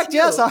 That's correct.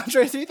 Yes,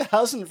 Andre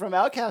 3000 from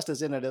Outkast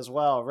is in it as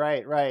well.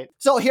 Right.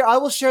 So here, I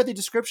will share the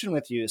description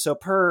with you. So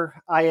per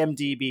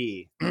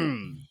IMDb,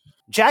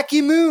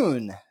 Jackie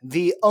Moon,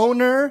 the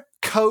owner,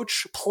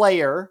 coach,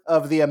 player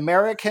of the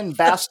American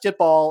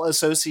Basketball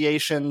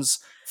Association's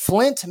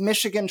Flint,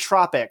 Michigan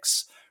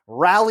Tropics,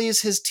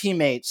 rallies his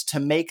teammates to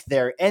make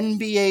their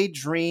NBA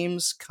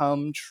dreams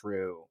come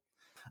true.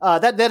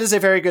 That is a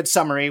very good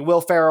summary.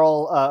 Will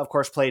Ferrell, of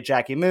course, played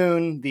Jackie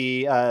Moon,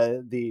 the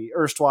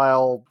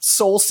erstwhile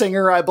soul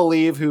singer, I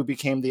believe, who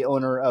became the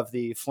owner of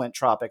the Flint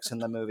Tropics in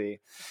the movie.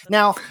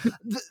 Now,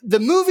 the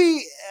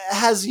movie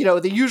has,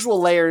 the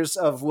usual layers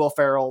of Will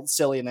Ferrell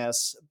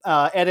silliness,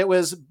 and it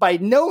was by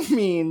no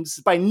means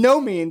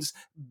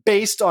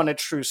based on a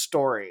true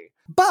story.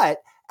 But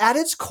at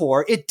its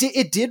core, it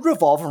did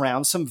revolve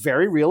around some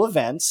very real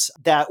events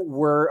that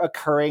were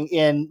occurring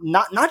in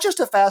not just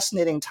a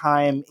fascinating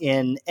time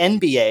in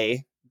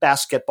NBA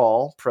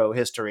basketball pro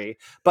history,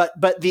 but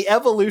the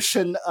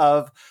evolution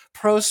of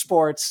pro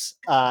sports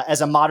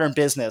as a modern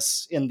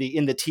business in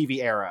the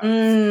TV era.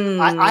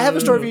 I have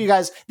a story for you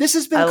guys. This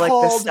has been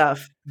called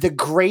the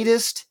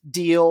greatest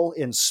deal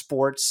in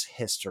sports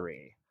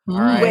history. All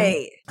right.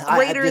 Wait,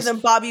 greater than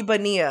Bobby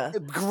Bonilla.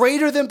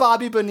 Greater than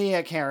Bobby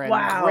Bonilla, Karen.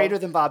 Wow. Greater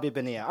than Bobby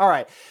Bonilla. All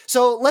right.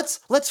 So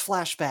let's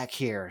flash back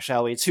here,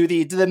 shall we, to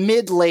the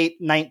mid-late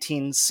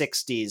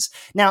 1960s.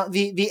 Now,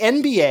 the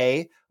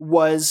NBA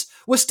was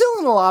still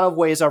in a lot of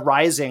ways a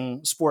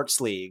rising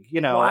sports league.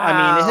 Wow, I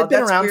mean, it had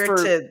been around weird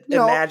for to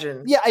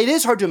imagine. Yeah, it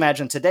is hard to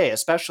imagine today,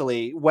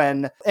 especially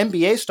when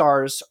NBA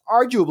stars,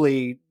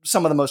 arguably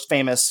some of the most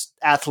famous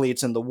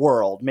athletes in the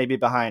world, maybe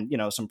behind,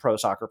 some pro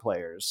soccer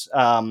players.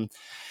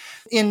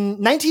 In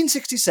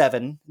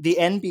 1967, the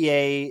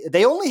NBA,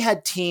 they only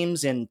had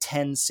teams in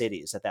 10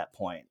 cities at that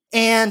point.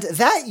 And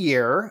that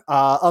year,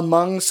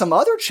 among some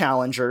other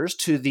challengers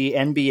to the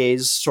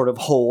NBA's sort of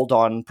hold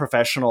on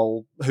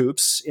professional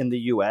hoops in the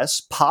US,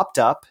 popped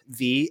up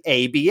the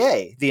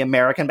ABA, the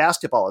American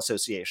Basketball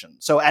Association.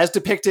 So as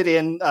depicted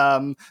in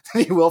the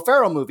Will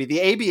Ferrell movie,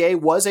 the ABA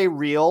was a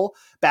real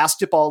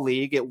basketball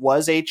league. It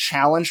was a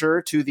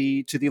challenger to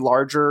the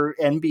larger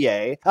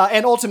NBA.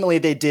 And ultimately,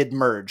 they did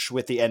merge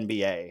with the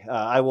NBA.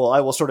 I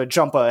will sort of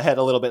jump ahead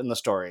a little bit in the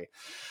story.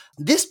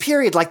 This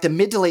period, like the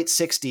mid to late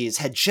 60s,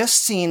 had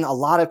just seen a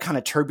lot of kind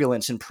of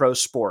turbulence in pro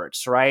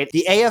sports, right?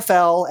 The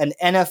AFL and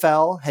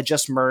NFL had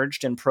just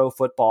merged in pro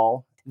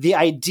football. The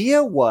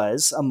idea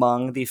was,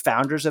 among the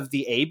founders of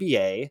the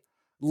ABA,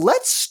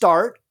 let's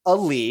start a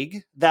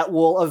league that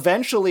will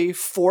eventually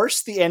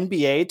force the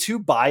NBA to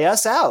buy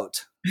us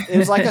out. It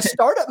was like a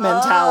startup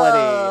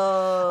mentality.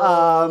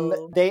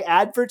 They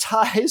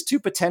advertised to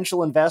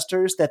potential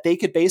investors that they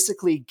could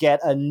basically get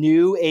a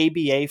new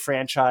ABA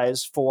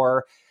franchise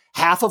for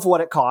half of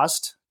what it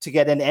cost to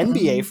get an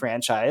NBA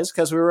franchise,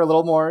 because we were a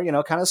little more,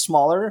 kind of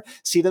smaller,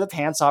 seat of the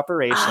pants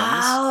operations.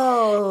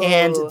 Oh.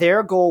 And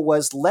their goal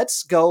was,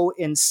 let's go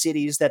in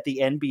cities that the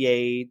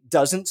NBA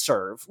doesn't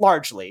serve,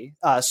 largely,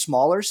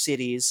 smaller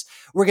cities.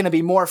 We're going to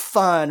be more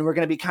fun. We're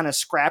going to be kind of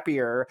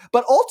scrappier.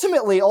 But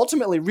ultimately,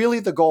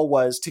 really the goal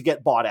was to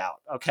get bought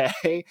out,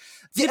 okay?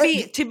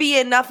 To be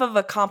enough of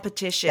a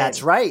competition.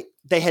 That's right.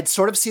 They had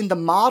sort of seen the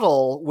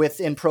model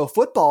within pro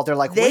football. They're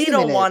like, they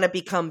don't want to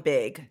become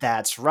big.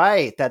 That's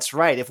right.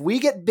 If we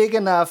get big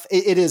enough,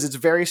 it's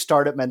very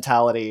startup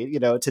mentality,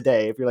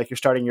 today. If you're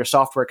starting your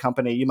software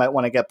company, you might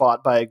want to get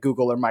bought by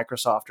Google or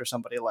Microsoft or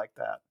somebody like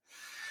that.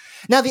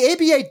 Now, the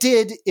ABA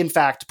did, in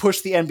fact,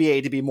 push the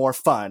NBA to be more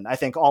fun, I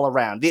think, all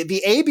around.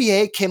 The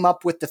ABA came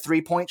up with the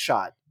three-point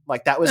shot.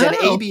 Like, that was an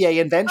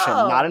ABA invention,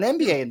 not an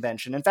NBA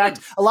invention. In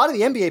fact, a lot of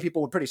the NBA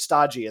people were pretty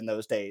stodgy in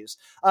those days.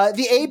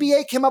 The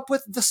ABA came up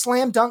with the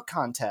slam dunk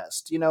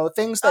contest,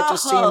 things that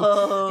just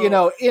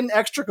seem,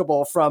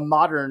 inextricable from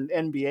modern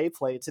NBA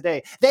play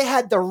today. They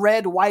had the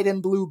red, white,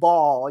 and blue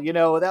ball.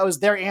 That was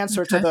their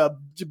answer to the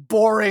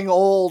boring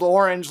old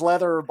orange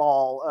leather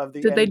ball of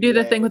the Did NBA. they do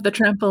the thing with the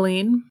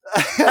trampoline?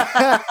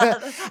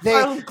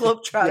 Harlem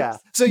Globetrotters. Yeah.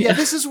 So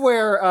this is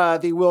where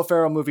the Will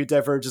Ferrell movie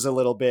diverges a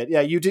little bit.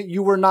 Yeah,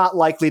 you were not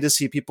likely to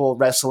see people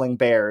wrestling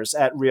bears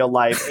at real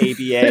life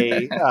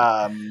ABA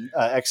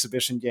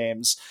exhibition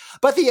games.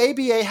 But the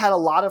ABA had a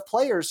lot of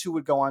players who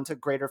would go on to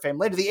greater fame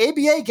later. The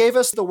ABA gave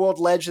us the world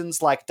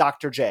legends like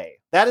Dr. J.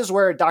 That is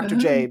where Dr.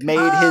 J made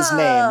his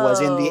name,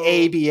 was in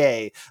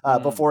the ABA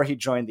before he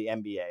joined the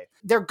NBA.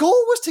 Their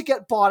goal was to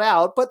get bought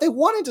out, but they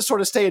wanted to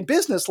sort of stay in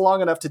business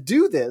long enough to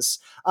do this.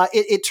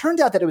 It turned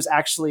out that it was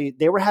actually,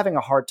 they were having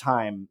a hard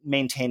time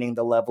maintaining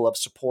the level of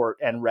support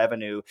and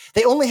revenue.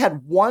 They only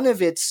had one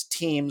of its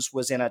teams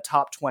was in a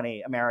top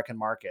 20 American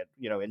market,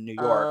 in New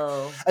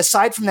York.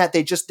 Aside from that,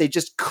 they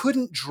just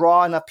couldn't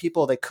draw enough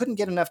people. They couldn't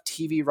get enough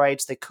TV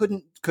rights. They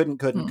couldn't.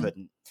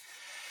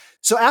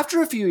 So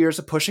after a few years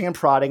of pushing and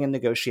prodding and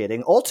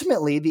negotiating,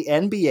 ultimately the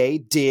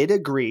NBA did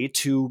agree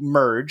to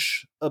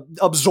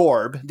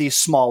absorb the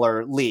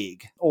smaller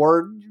league,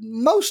 or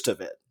most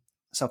of it.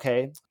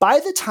 Okay. By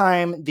the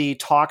time the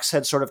talks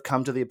had sort of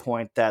come to the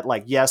point that,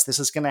 yes, this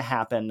is going to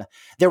happen,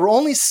 there were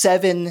only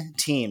 7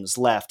 teams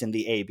left in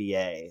the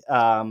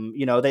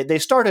ABA. They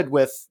started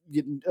with,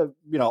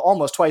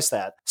 almost twice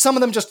that. Some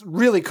of them just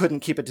really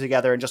couldn't keep it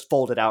together and just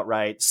folded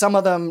outright. Some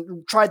of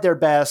them tried their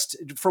best.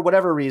 For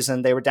whatever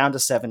reason, they were down to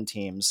 7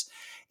 teams.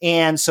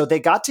 And so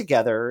they got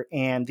together,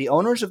 and the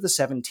owners of the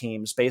 7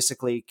 teams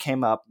basically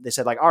came up. They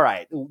said, all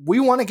right, we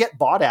want to get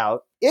bought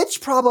out. It's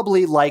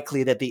probably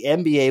likely that the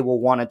NBA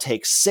will want to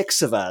take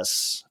 6 of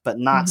us, but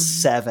not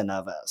 7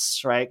 of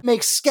us, right?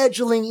 Makes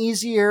scheduling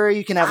easier.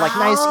 You can have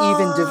nice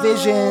even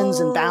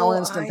divisions and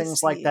balanced and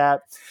things like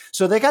that.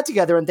 So they got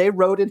together and they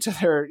wrote into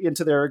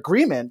their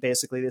agreement,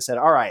 basically, they said,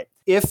 all right,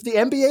 if the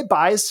NBA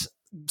buys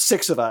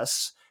 6 of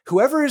us,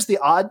 whoever is the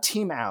odd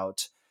team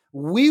out,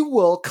 we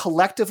will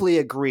collectively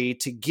agree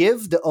to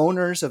give the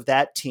owners of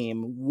that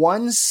team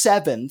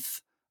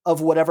 1/7 of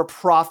whatever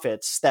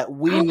profits that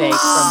we make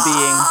from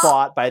being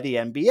bought by the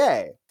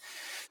NBA.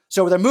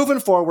 So they're moving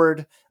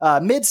forward,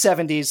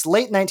 mid-70s,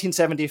 late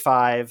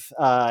 1975,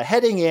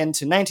 heading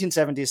into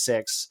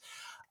 1976.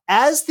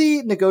 As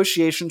the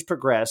negotiations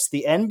progress,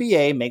 the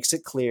NBA makes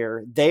it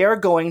clear they are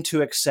going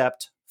to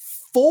accept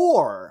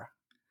 4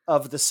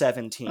 of the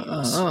 7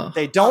 teams.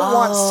 They don't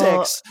want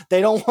 6.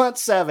 They don't want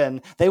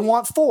 7. They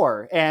want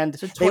 4. And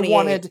So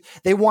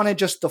they wanted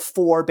just the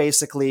 4,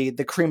 basically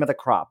the cream of the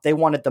crop. They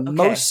wanted the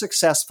most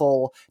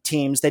successful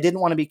teams. They didn't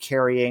want to be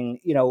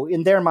carrying,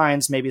 in their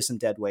minds, maybe some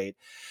dead weight.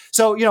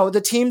 So, the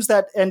teams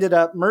that ended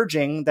up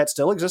merging that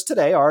still exist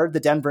today are the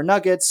Denver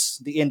Nuggets,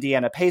 the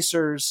Indiana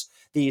Pacers,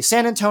 the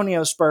San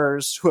Antonio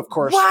Spurs, who, of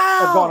course,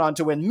 have gone on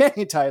to win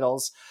many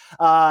titles.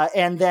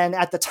 And then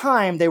at the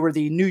time, they were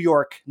the New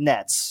York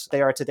Nets.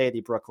 They are today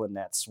the Brooklyn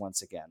Nets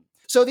once again.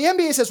 So the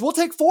NBA says, we'll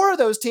take 4 of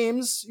those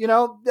teams.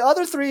 The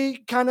other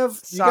 3 kind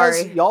of,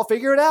 y'all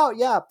figure it out.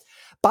 Yeah.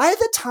 By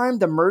the time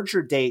the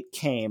merger date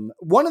came,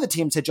 one of the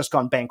teams had just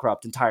gone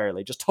bankrupt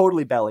entirely, just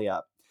totally belly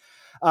up.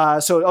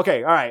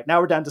 Okay, all right, now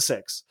we're down to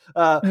 6.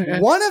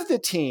 One of the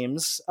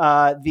teams,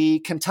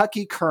 the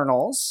Kentucky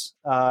Colonels.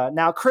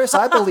 Now, Chris,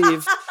 I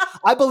believe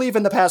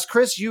in the past,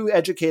 Chris, you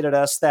educated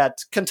us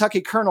that Kentucky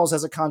Colonels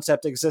as a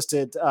concept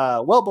existed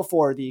well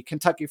before the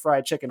Kentucky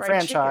Fried Chicken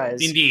franchise.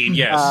 Indeed,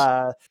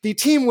 yes. The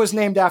team was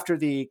named after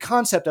the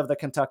concept of the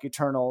Kentucky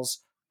Colonels.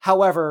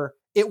 However,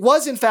 it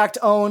was, in fact,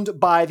 owned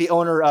by the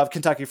owner of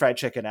Kentucky Fried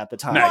Chicken at the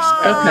time.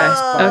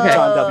 Nice. Okay.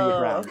 John W.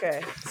 Brown.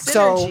 Okay.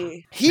 So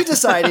Synergy. he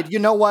decided, you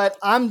know what?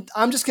 I'm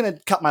just going to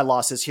cut my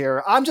losses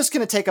here. I'm just going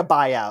to take a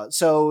buyout.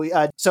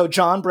 So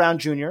John Brown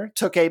Jr.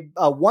 took a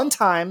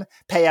one-time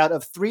payout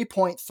of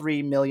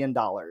 $3.3 million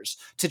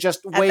to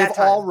just waive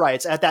all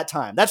rights at that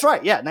time. That's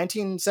right. Yeah,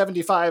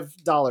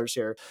 $1975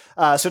 here.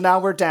 So now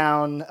we're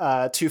down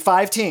to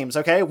 5 teams.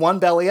 Okay, 1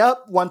 belly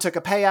up, 1 took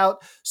a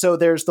payout. So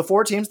there's the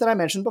 4 teams that I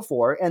mentioned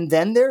before, and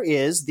then there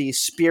is the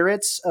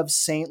Spirits of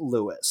St.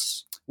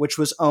 Louis, which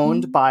was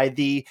owned by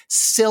the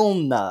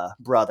Silna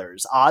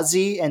brothers,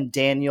 Ozzie and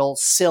Daniel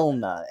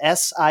Silna,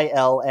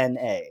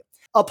 Silna.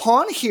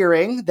 Upon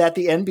hearing that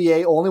the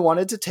NBA only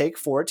wanted to take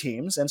 4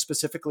 teams, and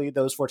specifically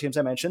those 4 teams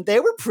I mentioned, they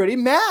were pretty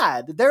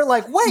mad. They're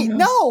like, wait,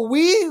 no,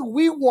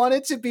 we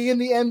wanted to be in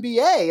the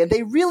NBA. And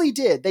they really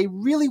did. They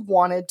really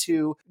wanted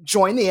to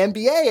join the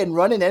NBA and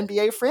run an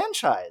NBA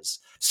franchise.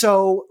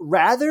 So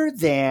rather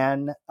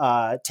than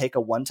take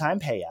a one-time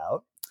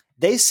payout,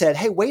 they said,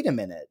 hey, wait a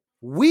minute.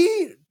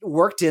 We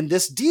worked in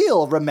this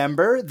deal,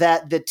 remember,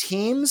 that the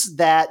teams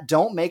that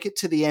don't make it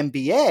to the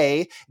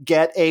NBA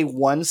get a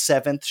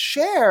 1/7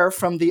 share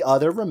from the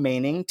other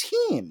remaining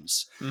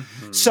teams.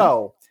 Mm-hmm.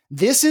 So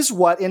This is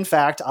what, in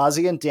fact,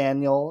 Ozzy and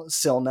Daniel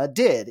Silna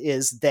did,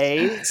 is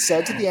they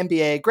said to the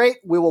NBA, great,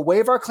 we will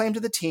waive our claim to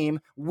the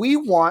team. We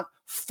want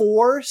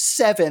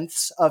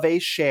 4/7 of a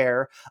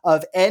share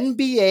of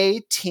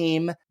NBA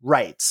team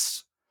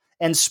rights.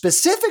 And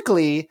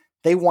specifically,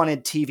 they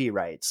wanted TV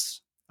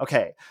rights.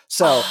 Okay,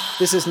 so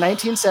this is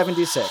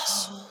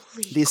 1976.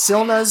 The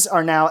Silnas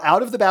are now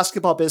out of the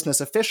basketball business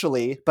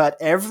officially, but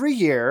every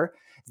year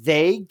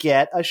they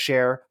get a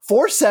share,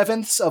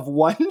 4/7 of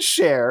one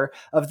share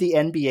of the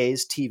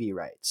NBA's TV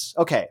rights.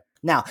 Okay.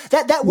 Now,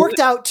 that worked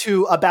out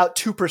to about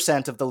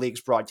 2% of the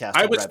league's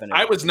broadcasting revenue.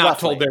 I was not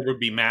roughly. told there would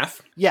be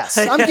math. Yes,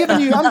 I'm giving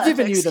you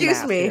the Excuse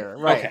math me. here.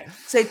 Right. Okay.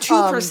 Say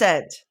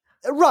 2%.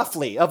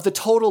 Roughly of the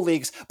total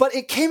leagues, but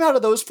it came out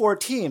of those four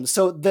teams.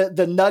 So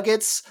the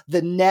Nuggets,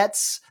 the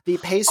Nets, the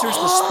Pacers,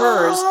 the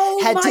Spurs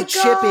had to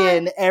chip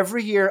in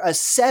every year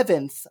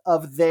 1/7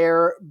 of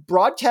their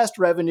broadcast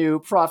revenue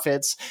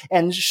profits,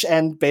 and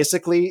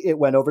basically it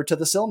went over to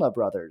the Silna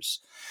brothers.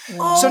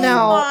 Oh so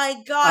now, my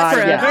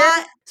God.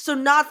 yeah. So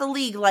not the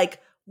league, like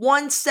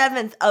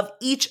 1/7 of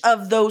each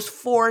of those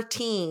four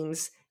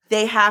teams.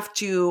 They have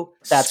to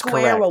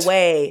square correct.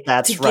 away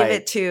That's to right. give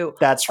it to.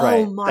 That's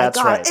right. Oh my That's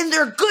God. right. And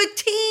they're good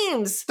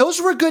teams. Those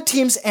were good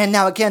teams. And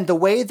now, again, the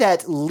way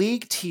that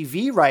league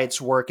TV rights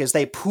work is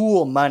they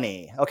pool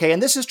money. Okay.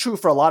 And this is true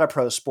for a lot of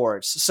pro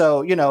sports.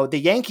 So, the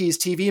Yankees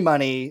TV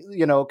money,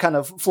 kind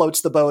of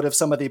floats the boat of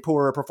some of the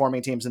poorer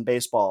performing teams in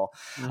baseball.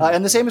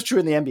 And the same is true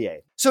in the NBA.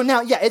 So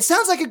now, yeah, it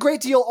sounds like a great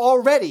deal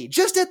already.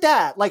 Just at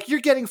that, like you're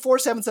getting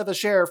 4/7 of a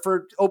share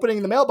for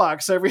opening the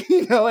mailbox every,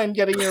 and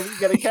getting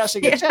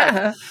cashing a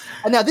check.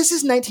 And now this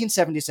is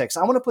 1976.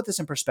 I want to put this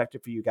in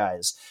perspective for you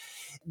guys.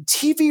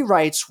 TV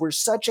rights were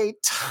such a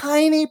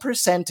tiny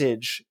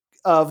percentage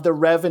of the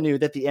revenue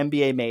that the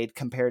NBA made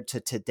compared to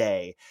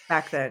today.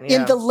 Back then,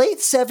 yeah. In the late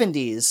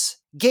 70s,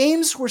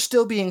 games were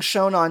still being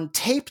shown on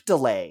tape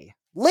delay,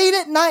 late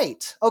at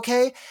night,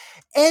 okay?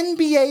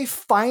 NBA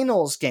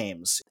Finals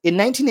games. In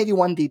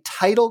 1981, the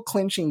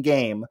title-clinching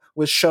game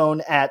was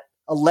shown at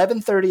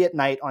 11:30 at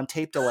night on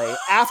tape delay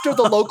after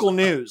the local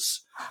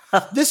news.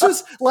 This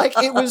was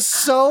it was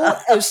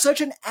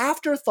such an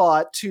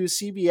afterthought to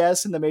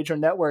CBS and the major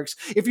networks.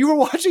 If you were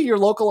watching your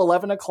local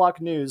 11 o'clock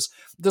news,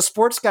 the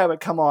sports guy would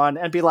come on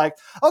and be like,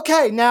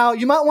 okay, now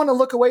you might want to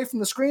look away from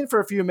the screen for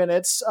a few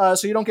minutes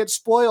so you don't get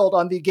spoiled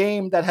on the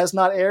game that has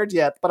not aired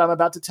yet, but I'm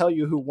about to tell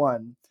you who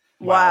won.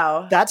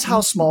 Wow. That's how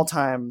small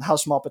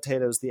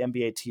potatoes the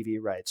NBA TV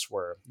rights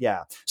were.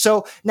 Yeah.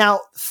 So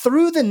now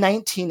through the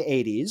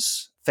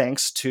 1980s,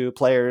 thanks to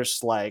players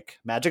like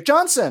Magic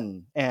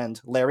Johnson and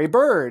Larry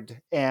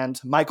Bird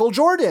and Michael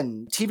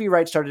Jordan, TV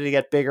rights started to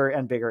get bigger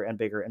and bigger and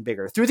bigger and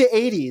bigger. Through the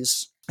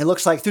 80s, it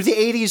looks like through the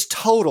 80s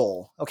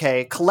total,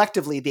 okay,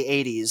 collectively the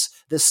 80s,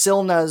 the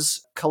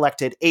Silnas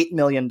collected $8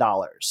 million.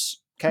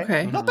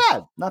 Okay. Not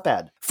bad. Not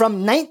bad.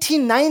 From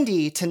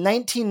 1990 to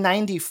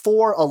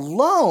 1994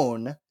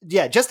 alone,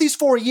 just these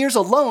 4 years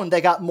alone, they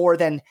got more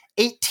than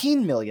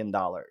 $18 million.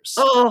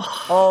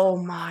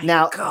 Oh my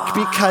God.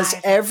 Because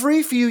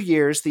every few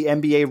years, the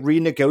NBA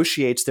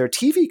renegotiates their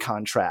TV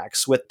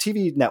contracts with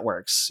TV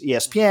networks,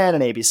 ESPN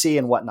and ABC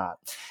and whatnot.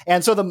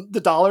 And so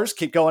the dollars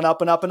keep going up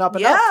and up and up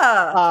and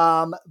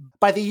up.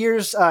 By the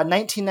years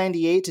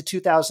 1998 to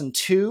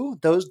 2002,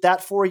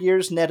 that 4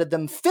 years netted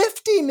them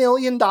 $50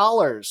 million,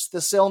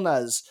 the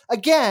Silnas.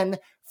 Again,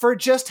 for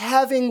just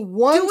having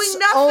once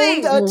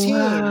owned a team.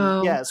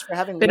 Wow. Yes, for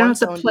having they don't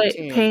once have to owned a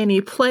team. pay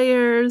any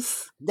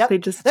players. Yep.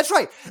 That's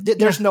right.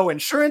 There's Yeah. no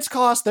insurance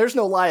costs. There's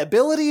no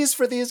liabilities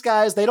for these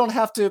guys. They don't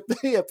have to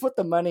put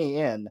the money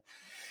in.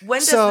 When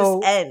does this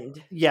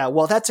end? Yeah,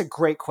 well, that's a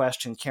great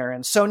question,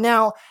 Karen. So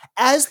now,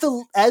 as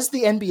the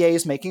NBA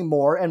is making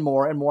more and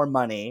more and more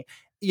money,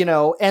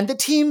 and the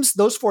teams,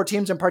 those four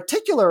teams in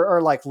particular,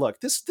 are like, look,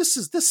 this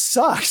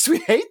sucks. We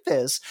hate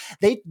this.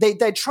 They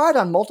tried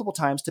on multiple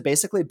times to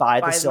basically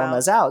buy the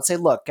Silnas out. Say,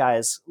 look,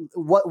 guys,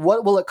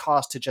 what will it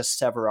cost to just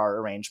sever our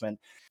arrangement?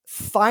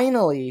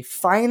 Finally,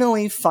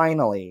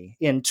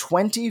 in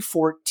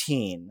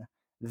 2014,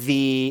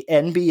 the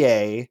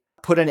NBA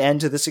put an end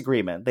to this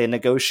agreement. They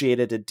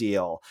negotiated a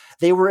deal.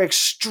 They were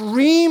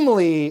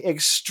extremely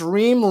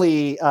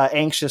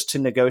anxious to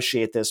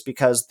negotiate this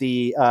because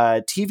the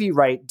TV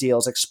right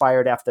deals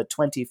expired after the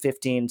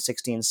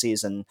 2015-16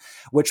 season,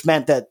 which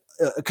meant that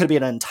it could be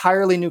an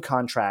entirely new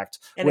contract.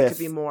 And it could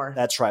be more.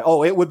 That's right.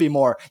 Oh, it would be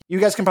more. You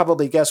guys can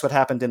probably guess what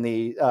happened in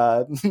the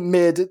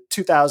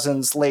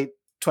mid-2000s, late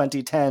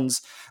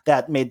 2010s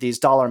that made these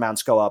dollar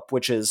amounts go up,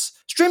 which is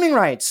streaming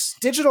rights,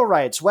 digital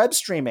rights, web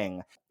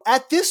streaming.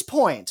 At this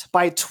point,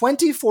 by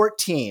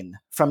 2014,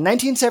 from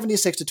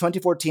 1976 to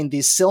 2014, the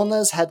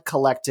Silnas had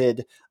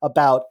collected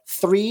about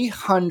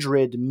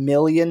 $300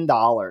 million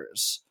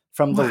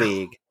from the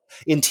league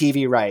in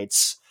TV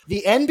rights.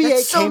 The NBA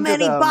That's so came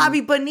many to them,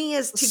 Bobby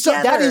Bonillas together.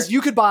 So that is, you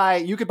could buy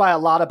a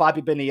lot of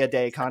Bobby Bonilla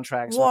Day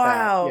contracts.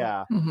 Wow. With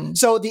that. Yeah. Mm-hmm.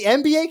 So the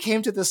NBA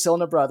came to the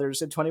Silna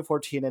brothers in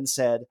 2014 and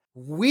said,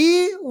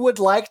 "We would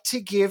like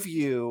to give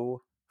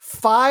you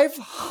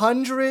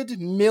 $500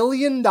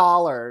 million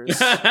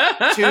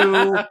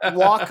to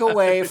walk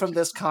away from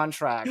this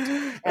contract.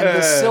 And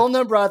the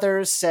Silna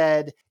brothers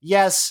said,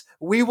 yes,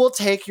 we will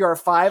take your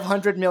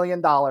 $500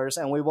 million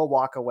and we will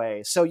walk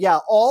away. So yeah,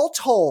 all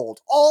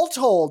told,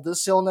 the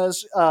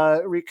Silnas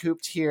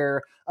recouped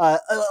here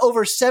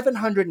over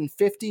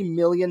 $750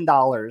 million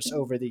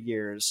over the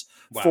years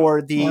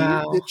for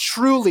the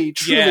truly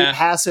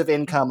passive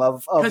income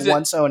of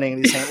once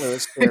owning the St.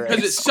 Louis Spirits.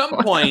 Because at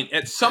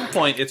some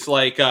point, it's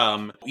like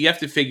you have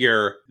to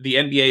figure the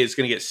NBA is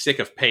going to get sick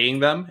of paying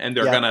them, and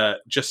they're going to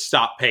just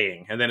stop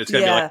paying, and then it's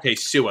going to be like, "Hey,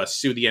 sue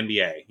the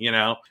NBA," you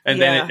know, and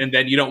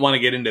then you don't want to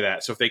get into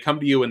that. So if they come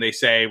to you and they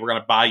say, "We're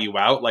going to buy you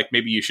out," like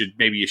maybe you should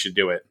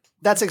do it.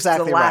 That's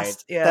exactly right.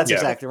 Yeah. That's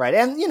exactly right.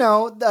 And, you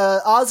know,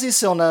 Ozzie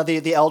Silna,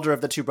 the elder of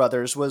the two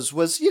brothers,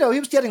 was he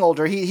was getting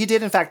older. He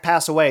did, in fact,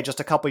 pass away just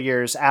a couple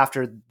years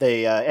after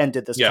they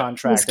ended this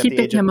contract. It's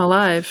keeping him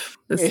alive,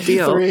 this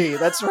deal.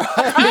 That's right.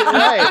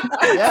 Right.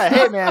 Yeah,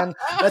 hey, man.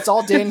 That's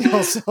all Daniel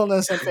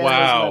Silna's and family's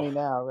money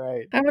now,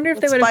 right? I wonder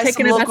if they would have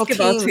taken a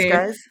basketball team.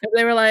 Guys. If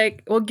they were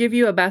like, we'll give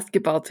you a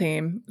basketball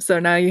team,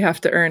 so now you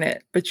have to earn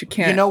it, but you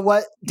can't. You know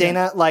what,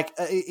 Dana? Like,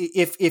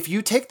 if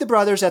you take the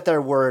brothers at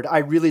their word, I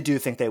really do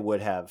think they would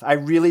have. I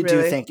really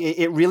do think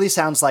it really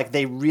sounds like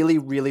they really,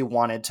 really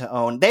wanted to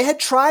own. They had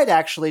tried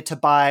actually to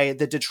buy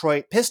the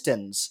Detroit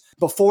Pistons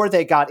before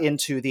they got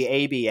into the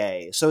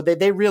ABA. So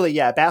they really,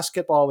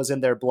 basketball was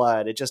in their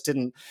blood. It just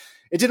didn't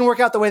work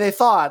out the way they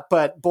thought,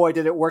 but boy,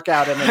 did it work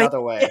out in another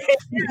way.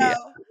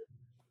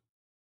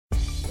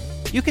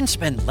 You can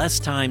spend less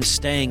time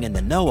staying in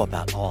the know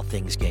about all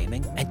things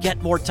gaming and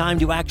get more time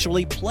to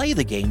actually play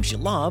the games you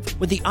love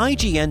with the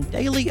IGN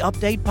Daily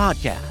Update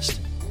podcast.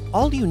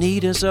 All you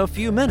need is a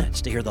few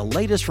minutes to hear the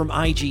latest from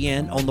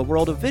IGN on the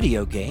world of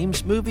video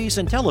games, movies,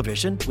 and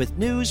television with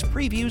news,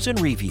 previews, and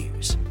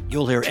reviews.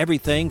 You'll hear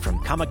everything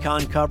from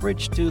Comic-Con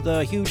coverage to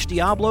the huge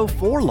Diablo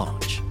 4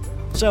 launch.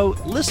 So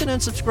listen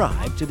and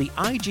subscribe to the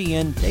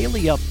IGN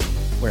Daily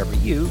Update wherever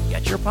you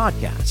get your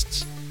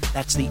podcasts.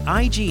 That's the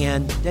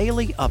IGN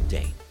Daily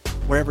Update,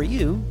 wherever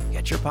you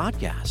get your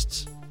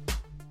podcasts.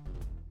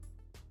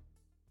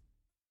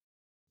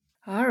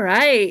 All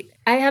right.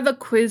 I have a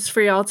quiz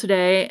for y'all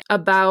today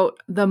about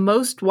the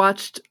most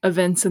watched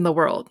events in the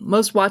world,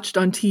 most watched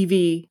on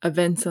TV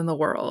events in the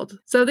world.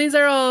 So these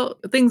are all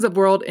things of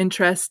world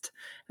interest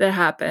that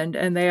happened,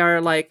 and they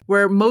are like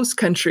where most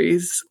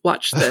countries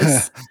watch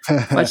this,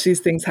 watch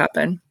these things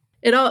happen.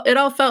 It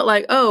all felt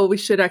like, oh, we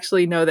should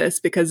actually know this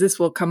because this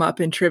will come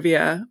up in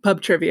trivia,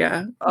 pub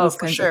trivia. Oh,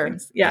 for sure.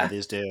 Yeah,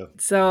 these do.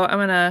 So I'm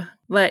going to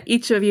let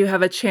each of you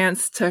have a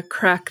chance to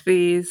crack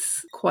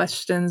these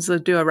questions or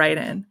do a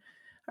write-in.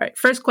 All right,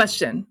 first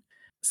question.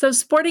 So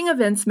sporting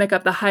events make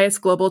up the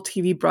highest global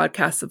TV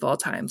broadcasts of all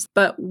times,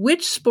 but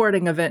which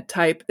sporting event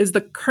type is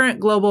the current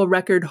global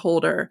record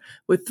holder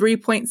with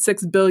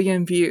 3.6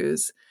 billion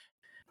views?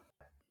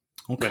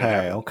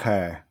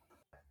 Okay.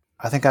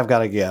 I think I've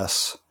got a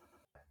guess.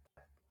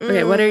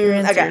 Okay, what are your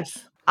answers? Okay.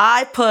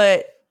 I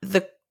put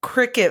the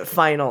cricket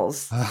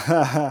finals.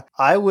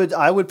 I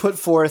would put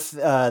forth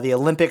the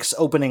Olympics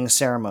opening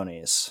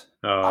ceremonies.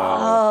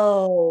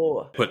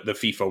 Put the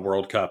FIFA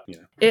World Cup. Yeah.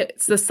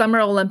 It's the Summer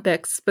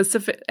Olympics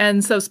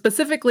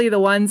specifically the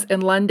ones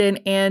in London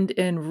and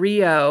in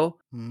Rio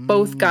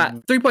both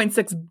got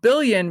 3.6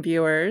 billion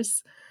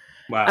viewers.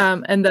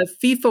 Wow. And the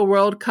FIFA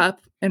World Cup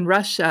in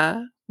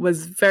Russia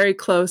was very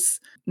close,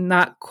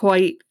 not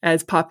quite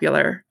as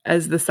popular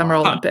as the Summer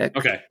Olympics.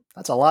 Okay.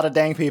 That's a lot of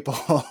dang people.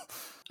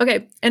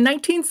 Okay. In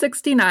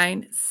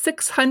 1969,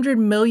 600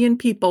 million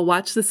people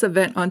watched this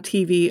event on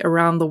TV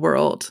around the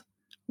world.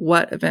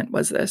 What event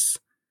was this?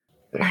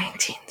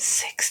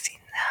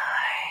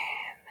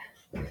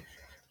 1969.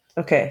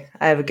 Okay,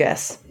 I have a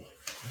guess.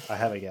 I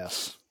have a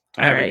guess.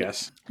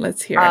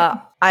 Let's hear it.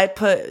 I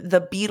put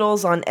the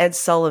Beatles on Ed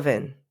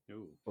Sullivan.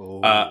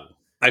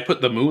 I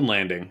put the moon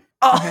landing.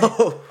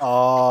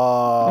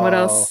 Oh. What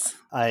else?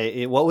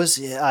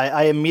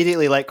 I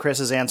immediately liked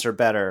Chris's answer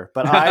better,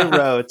 but I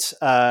wrote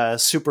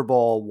Super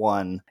Bowl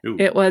one.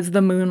 It was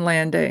the moon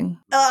landing.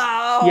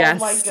 Oh,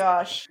 yes. My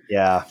gosh.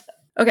 Yeah.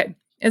 Okay.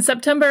 In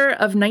September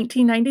of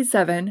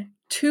 1997,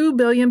 2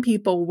 billion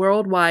people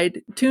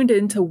worldwide tuned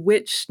into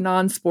which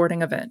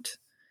non-sporting event?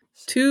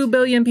 2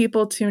 billion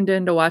people tuned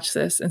in to watch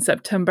this in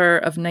September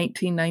of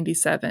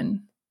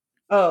 1997.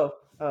 Oh.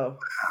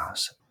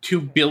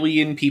 2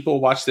 billion people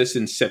watched this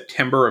in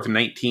September of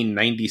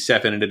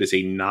 1997, and it is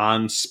a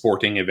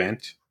non-sporting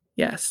event?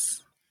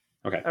 Yes.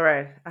 Okay. All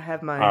right. I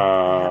have my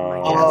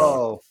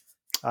guess.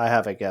 I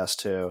have a guess,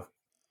 too.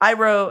 I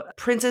wrote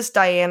Princess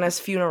Diana's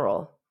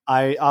funeral.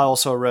 I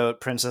also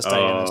wrote Princess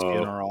Diana's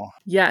funeral.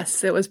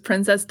 Yes, it was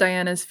Princess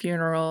Diana's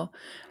funeral.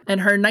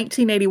 And her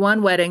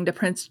 1981 wedding to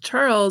Prince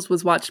Charles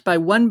was watched by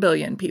 1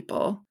 billion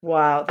people.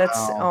 Wow, that's...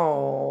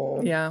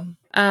 Yeah.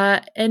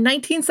 In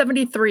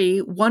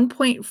 1973,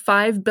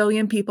 1.5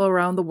 billion people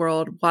around the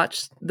world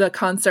watched the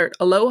concert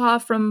Aloha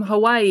from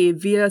Hawaii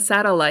via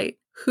satellite.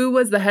 Who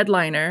was the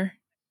headliner?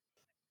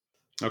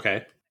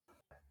 Okay.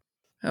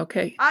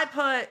 I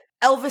put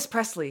Elvis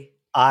Presley.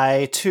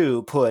 I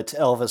too put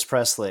Elvis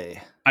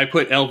Presley. I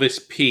put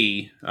Elvis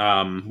P,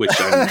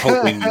 which I'm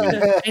hoping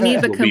I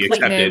need the will be complete name,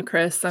 accepted.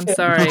 Chris. I'm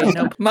sorry.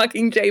 No,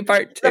 Mockingjay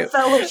Part 2. The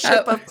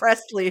Fellowship of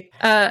Presley.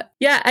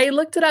 Yeah, I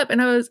looked it up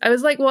and I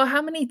was like, well,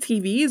 how many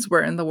TVs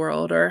were in the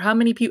world, or how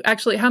many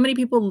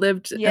people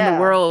lived in the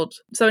world?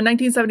 So in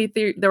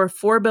 1973, there were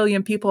 4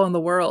 billion people in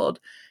the world,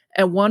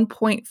 and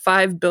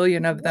 1.5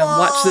 billion of them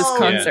watched this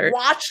concert.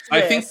 Watched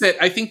this.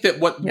 I think that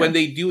when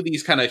they do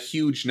these kind of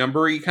huge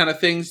numbery kind of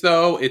things,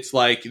 though, it's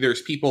like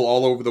there's people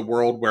all over the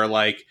world where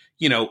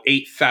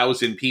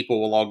 8,000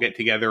 people will all get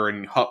together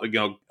and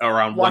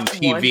around one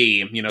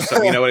TV.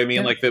 So you know what I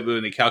mean? Like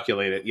when they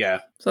calculate it, yeah.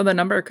 So the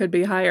number could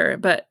be higher,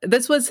 but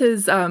this was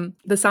his the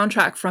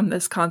soundtrack from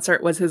this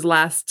concert was his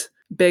last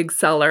big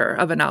seller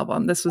of an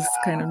album. This was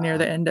kind of near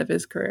the end of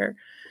his career.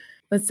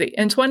 Let's see.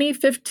 In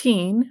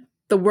 2015,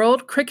 the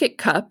World Cricket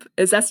Cup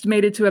is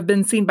estimated to have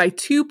been seen by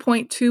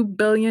 2.2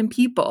 billion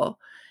people,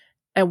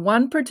 and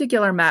one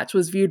particular match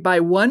was viewed by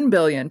 1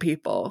 billion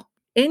people.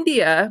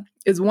 India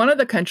is one of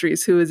the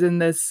countries who is in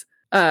this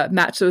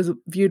match that was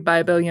viewed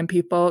by 1 billion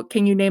people.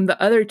 Can you name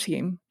the other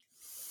team?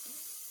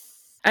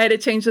 I had to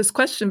change this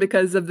question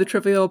because of the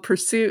Trivial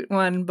Pursuit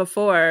one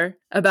before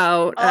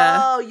about...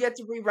 you had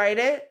to rewrite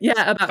it?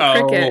 Yeah,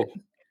 about cricket.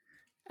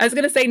 I was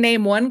going to say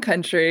name one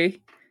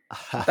country,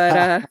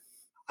 but...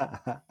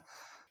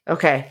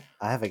 Okay.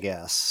 I have a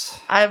guess.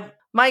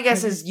 My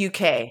guess is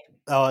UK.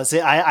 Oh, see,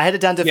 I had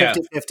it down to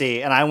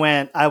 50-50, and I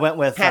went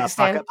with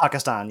Pakistan.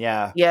 Pakistan.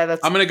 Yeah,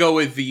 I'm gonna go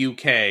with the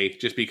UK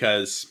just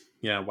because.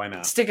 Yeah, why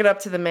not? Stick it up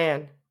to the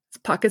man. It's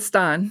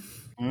Pakistan.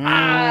 Okay.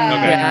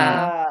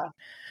 Yeah.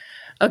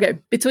 Okay.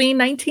 Between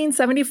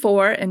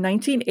 1974 and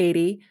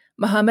 1980,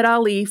 Muhammad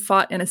Ali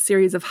fought in a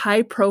series of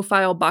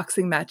high-profile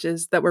boxing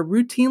matches that were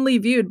routinely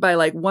viewed by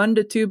 1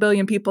 to 2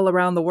 billion people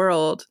around the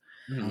world.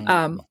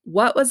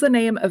 What was the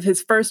name of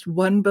his first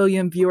 1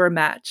 billion viewer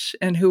match,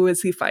 and who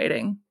was he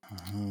fighting?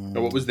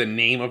 What was the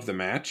name of the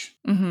match?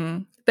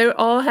 They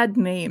all had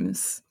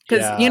names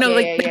because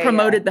they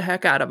promoted the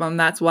heck out of them.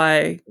 That's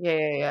why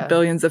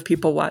billions of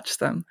people watched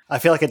them. I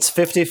feel like it's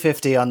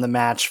 50-50 on the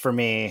match for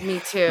me. Me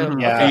too.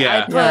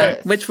 Yeah. Okay,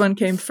 which one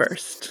came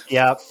first?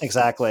 Yeah,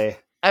 exactly.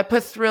 I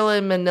put Thrilla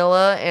in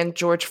Manila and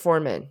George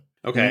Foreman.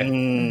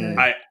 Okay.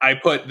 I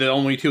put the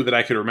only two that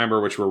I could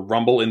remember, which were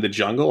Rumble in the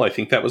Jungle. I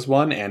think that was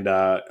one, and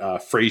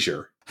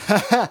Frasier.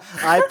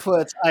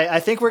 I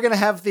think we're gonna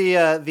have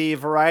the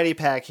variety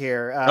pack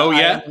here. I hope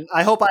I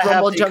Rumble,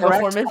 have the Jungle,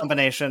 correct Foreman?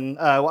 combination.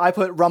 I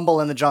put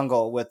Rumble in the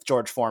Jungle with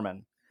George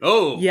Foreman.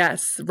 Oh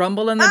yes,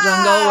 Rumble in the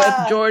Jungle with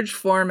George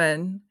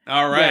Foreman.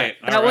 All right,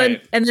 yeah, that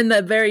one. And then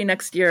the very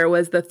next year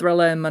was the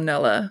Thrilla in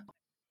Manila.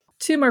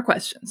 2 more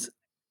questions.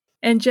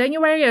 In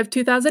January of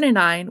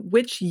 2009,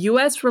 which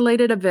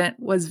U.S.-related event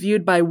was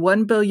viewed by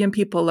 1 billion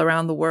people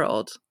around the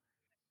world?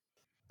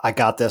 I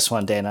got this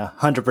one, Dana.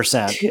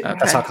 100%. Okay.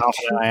 That's how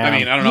confident I am. I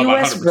mean, I don't know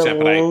about 100%,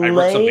 but I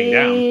wrote something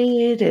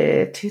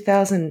down.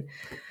 2000.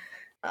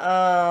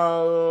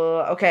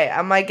 Okay.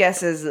 My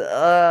guess is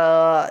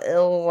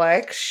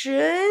election.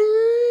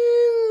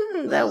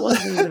 That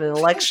wasn't even an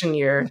election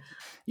year.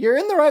 You're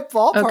in the right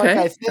ballpark,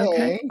 I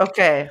think.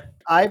 Okay.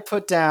 I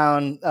put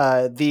down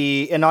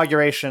the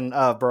inauguration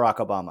of Barack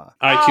Obama.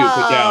 I too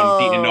put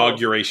down the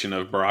inauguration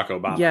of Barack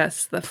Obama.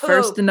 Yes, the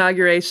first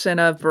inauguration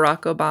of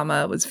Barack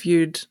Obama was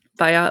viewed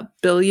by 1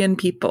 billion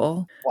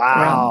people.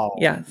 Wow.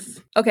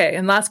 Yes. Okay,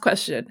 and last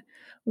question.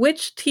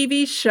 Which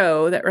TV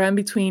show that ran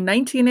between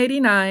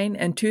 1989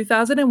 and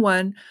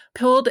 2001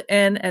 pulled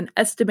in an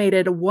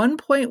estimated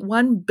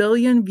 1.1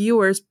 billion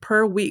viewers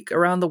per week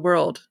around the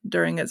world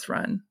during its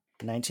run?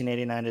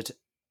 1989 to...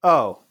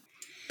 Oh.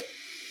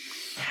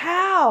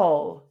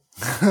 How?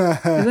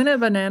 Isn't it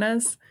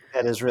bananas?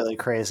 That is really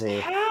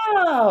crazy.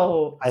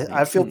 How?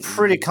 I feel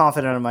pretty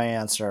confident in my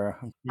answer.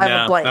 I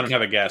have a blank. I don't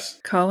have a guess.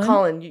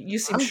 Colin, you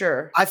seem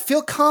sure. I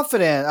feel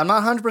confident. I'm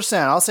not 100%.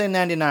 I'll say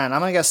 99. I'm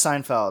going to guess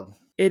Seinfeld.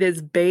 It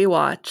is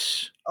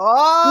Baywatch.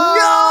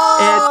 Oh!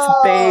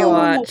 It's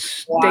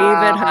Baywatch. Wow.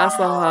 David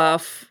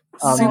Hasselhoff,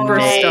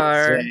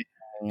 superstar.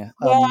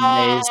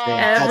 Amazing.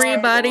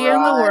 Everybody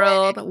in the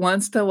world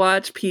wants to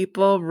watch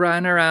people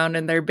run around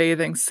in their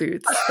bathing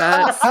suits.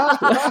 That's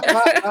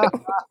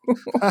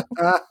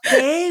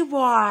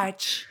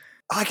Baywatch.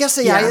 I guess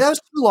that was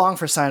too long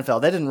for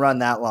Seinfeld. They didn't run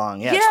that long.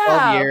 Yeah,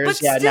 12 years. But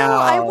still,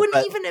 I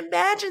wouldn't even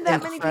imagine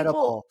that many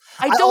people.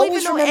 I don't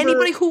even know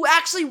anybody who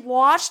actually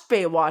watched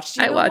Baywatch.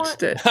 I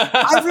watched it.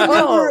 I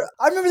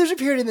remember there's a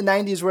period in the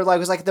 90s where it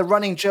was like the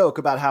running joke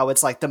about how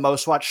it's like the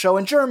most watched show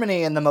in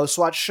Germany and the most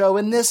watched show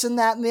in this and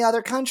that and the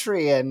other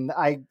country. And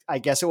I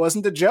guess it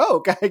wasn't a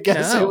joke. I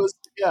guess it was,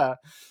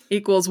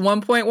 equals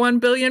 1.1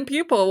 billion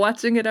people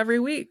watching it every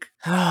week.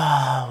 Oh,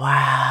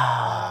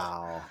 wow.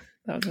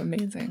 That was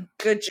amazing.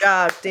 Good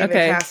job, David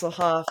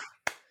Hasselhoff.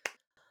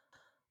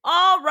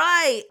 All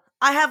right.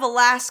 I have a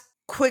last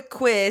quick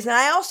quiz, and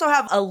I also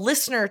have a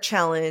listener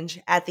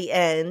challenge at the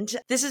end.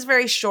 This is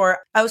very short.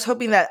 I was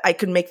hoping that I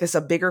could make this a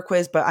bigger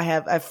quiz, but I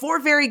have 4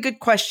 very good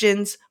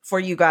questions for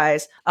you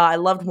guys. I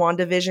loved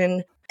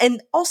WandaVision.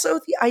 and also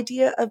the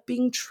idea of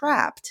being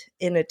trapped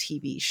in a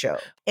TV show.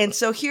 And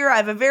so here I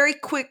have a very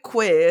quick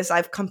quiz.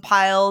 I've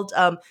compiled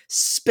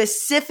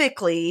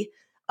specifically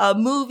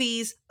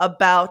movies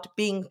about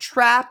being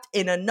trapped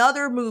in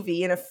another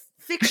movie, in a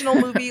fictional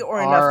movie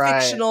or in a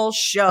fictional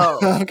show.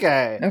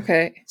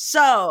 Okay.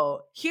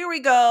 So here we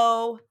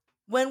go.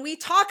 When we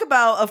talk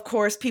about, of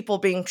course, people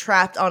being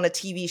trapped on a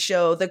TV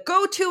show, the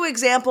go-to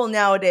example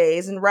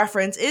nowadays and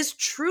reference is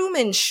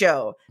Truman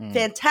Show.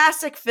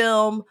 Fantastic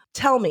film.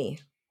 Tell me,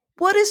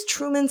 what is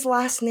Truman's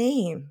last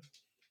name?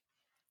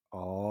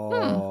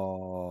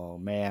 Oh,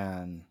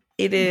 man.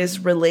 It is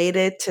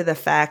related to the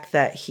fact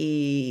that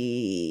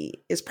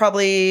he was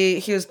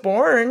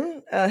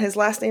born, his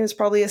last name is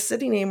probably a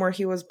city name where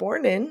he was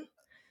born in.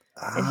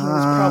 And he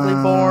was probably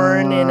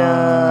born in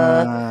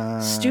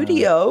a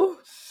studio.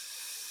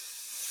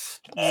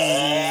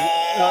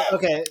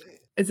 Okay.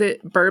 Is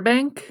it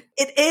Burbank?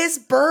 It is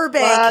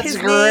Burbank. That's His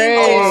great.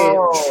 name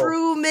is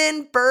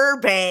Truman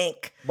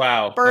Burbank.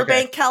 Wow.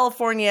 Burbank,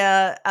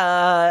 California.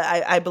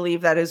 I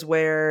believe that is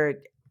where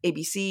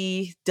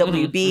ABC,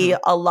 WB,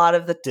 a lot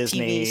of the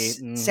Disney,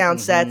 TV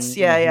sound sets,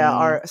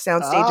 our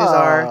sound stages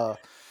are.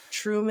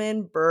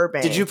 Truman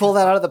Burbank. Did you pull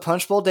that out of the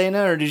punch bowl,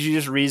 Dana, or did you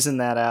just reason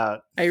that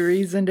out? I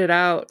reasoned it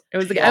out. It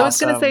was like, Awesome. I was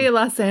going to say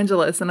Los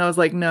Angeles, and I was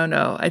like,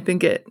 no, I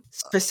think it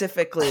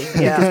specifically.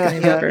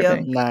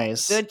 Yep.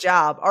 Nice. Good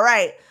job. All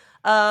right.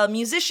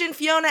 Musician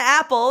Fiona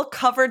Apple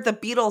covered the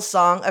Beatles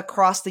song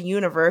Across the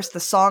Universe. The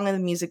song and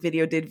the music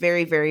video did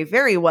very, very,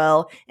 very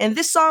well. And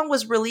this song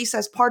was released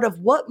as part of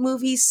what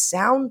movie's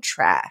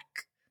soundtrack?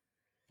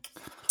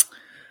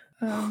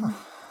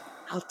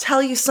 I'll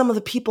tell you some of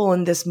the people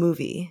in this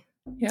movie.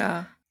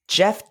 Yeah.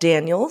 Jeff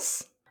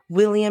Daniels,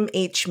 William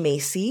H.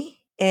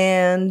 Macy,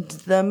 and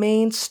the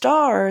main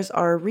stars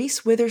are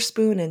Reese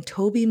Witherspoon and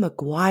Tobey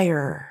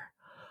Maguire.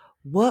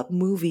 What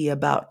movie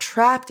about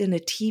trapped in a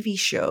TV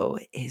show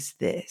is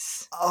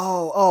this?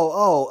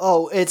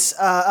 Oh, it's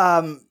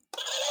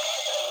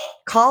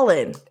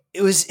Colin.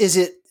 Is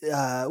it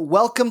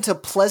Welcome to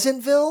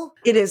Pleasantville?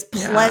 It is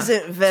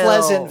Pleasantville.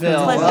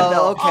 Pleasantville.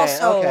 Oh, okay,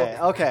 Also,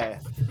 okay.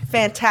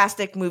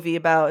 Fantastic movie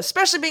about,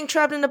 especially being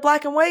trapped in a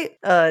black and white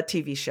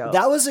TV show.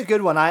 That was a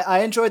good one. I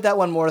enjoyed that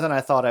one more than I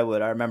thought I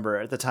would. I remember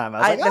at the time.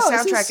 I was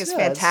like, the soundtrack is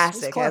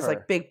fantastic. It has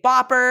like Big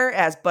Bopper, it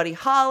has Buddy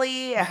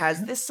Holly, it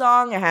has this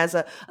song, it has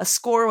a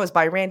score was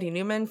by Randy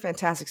Newman.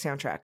 Fantastic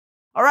soundtrack.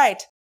 All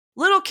right.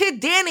 Little kid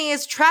Danny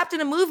is trapped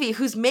in a movie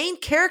whose main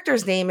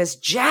character's name is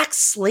Jack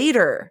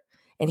Slater,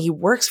 and he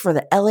works for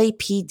the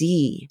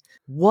LAPD.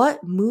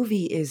 What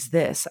movie is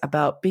this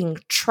about being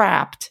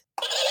trapped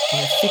in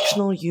a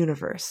fictional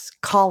universe?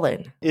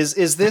 Colin. Is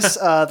this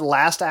The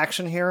Last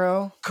Action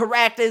Hero?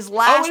 Correct. Is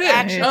Last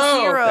Action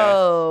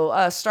Hero,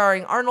 okay.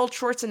 Starring Arnold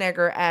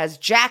Schwarzenegger as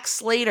Jack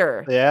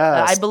Slater.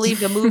 Yeah. I believe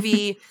the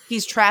movie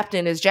he's trapped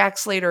in is Jack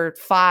Slater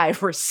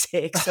 5 or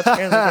 6.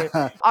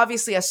 Apparently,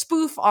 obviously a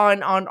spoof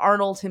on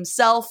Arnold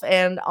himself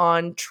and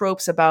on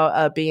tropes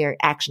about being an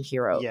action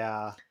hero.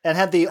 Yeah. And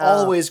had the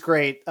always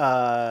great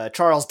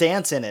Charles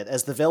Dance in it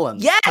as the villain.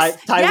 Yes!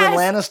 Tywin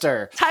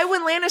Lannister.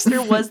 Tywin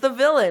Lannister was the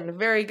villain.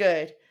 Very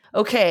good.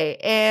 Okay,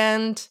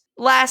 and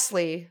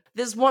lastly,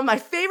 this is one of my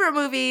favorite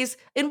movies.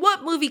 In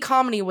what movie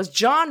comedy was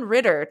John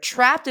Ritter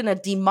trapped in a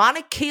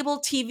demonic cable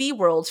TV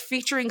world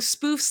featuring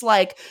spoofs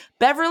like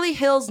Beverly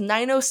Hills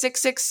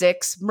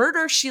 90266,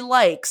 Murder She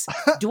Likes,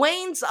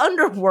 Dwayne's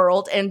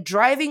Underworld, and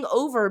Driving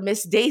Over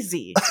Miss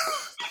Daisy?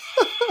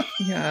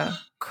 Yeah.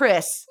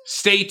 Chris.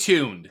 Stay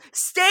tuned.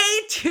 Stay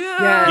tuned.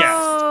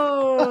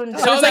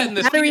 Yes. Saw that in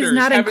the batteries theaters.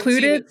 not Haven't seen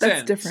included. it That's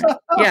since. different.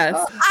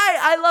 Yes.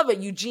 I love it.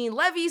 Eugene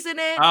Levy's in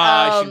it.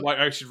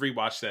 I should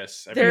rewatch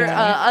this. There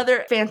are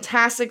other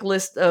fantastic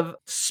list of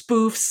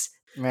spoofs.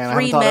 Man,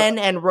 Three Men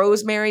and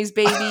Rosemary's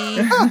Baby,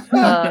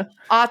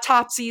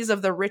 Autopsies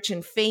of the Rich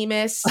and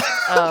Famous. But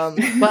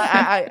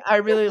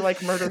I really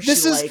like Murder She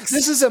Likes.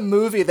 This is a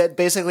movie that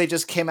basically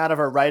just came out of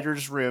a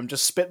writer's room,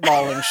 just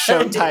spitballing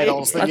show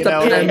titles. That,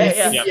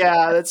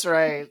 Yeah, that's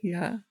right.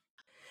 Yeah.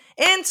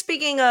 And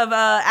speaking of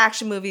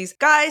action movies,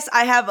 guys,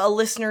 I have a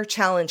listener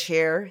challenge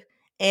here.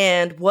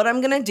 And what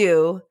I'm going to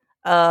do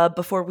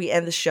before we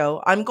end the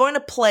show, I'm going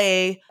to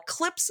play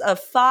clips of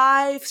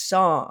 5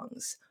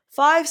 songs.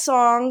 5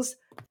 songs.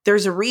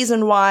 There's a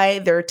reason why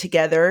they're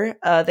together.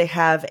 They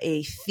have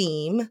a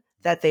theme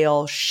that they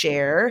all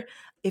share.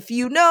 If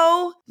you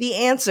know the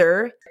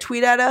answer,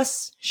 tweet at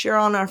us, share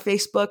on our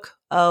Facebook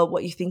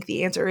what you think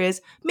the answer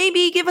is.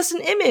 Maybe give us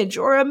an image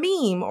or a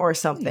meme or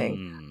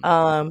something.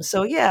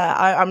 So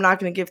yeah, I'm not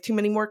going to give too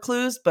many more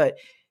clues, but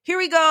here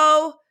we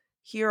go.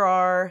 Here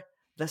are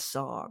the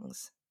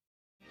songs.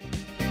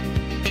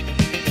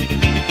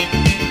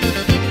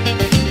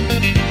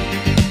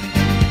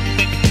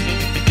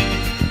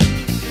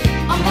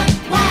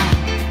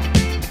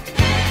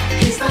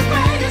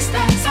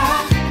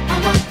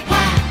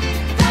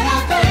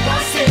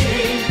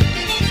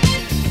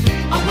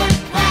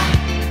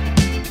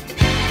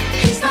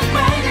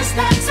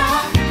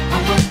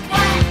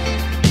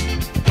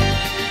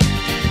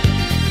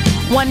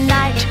 One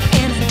night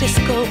in a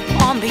disco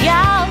on the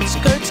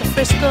outskirts of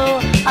Frisco,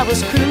 I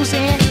was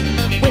cruising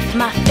with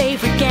my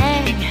favorite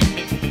gang.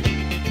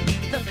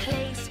 The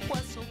place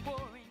was so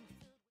boring.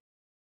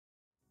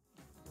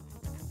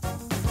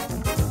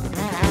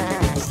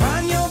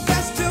 Trying your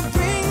best to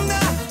bring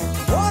the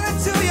water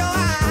to your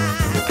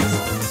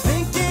eyes,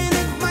 thinking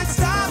it might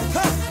stop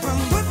her from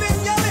whipping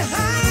you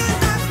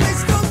behind. That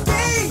place don't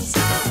taste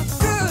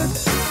good.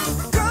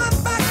 Come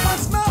back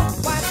once more.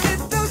 Why did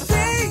those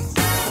days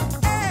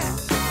end?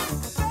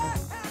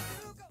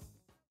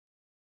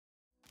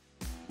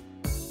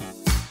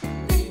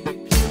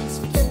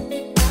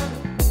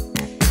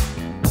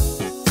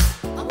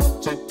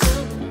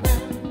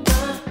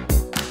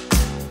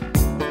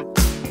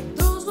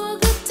 Those were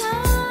good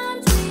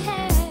times we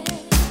had,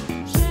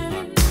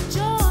 sharing the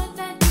joy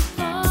that we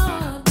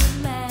thought would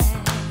last.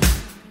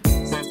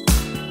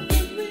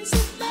 It brings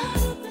us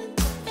love and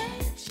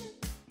affection.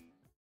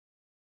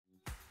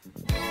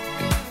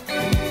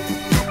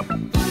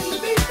 The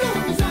beat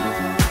goes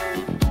on,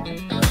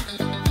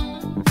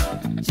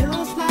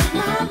 just like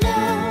my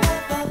love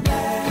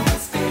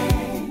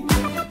everlasting.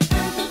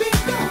 The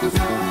beat goes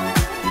on,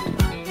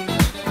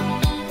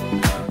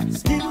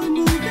 still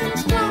moving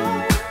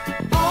strong.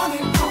 On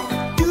and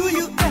on. Do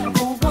you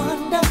ever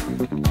wonder?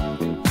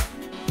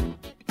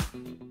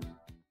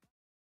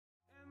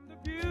 The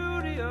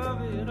beauty of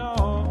it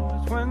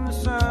all is when the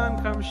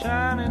sun comes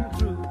shining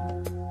through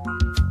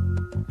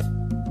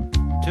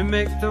to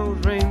make those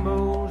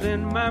rainbows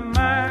in my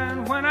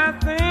mind. When I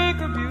think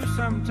of you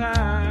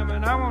sometime,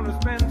 and I want to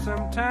spend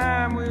some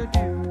time with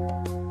you,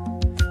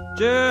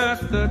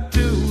 just the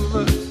two of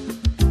us.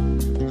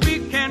 We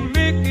can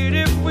make it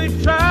if we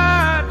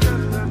try,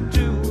 just the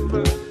two of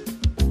us.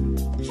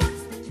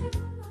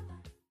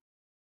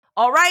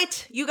 All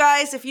right, you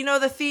guys, if you know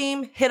the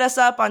theme, hit us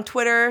up on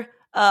Twitter,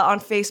 on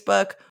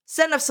Facebook.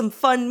 Send us some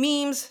fun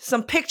memes,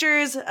 some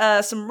pictures,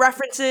 some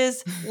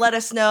references. Let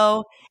us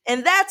know.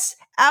 And that's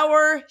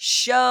our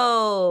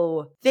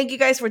show. Thank you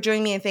guys for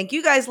joining me, and thank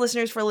you guys,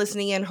 listeners, for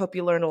listening in. Hope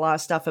you learned a lot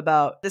of stuff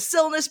about the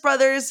Silness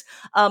Brothers,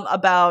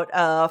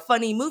 about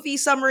funny movie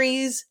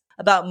summaries,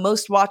 about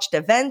most watched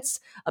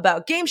events,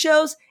 about game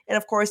shows, and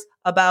of course,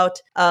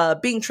 about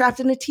being trapped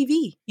in a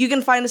TV. You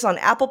can find us on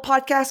Apple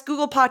Podcasts,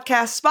 Google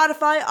Podcasts,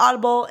 Spotify,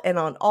 Audible, and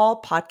on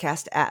all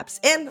podcast apps,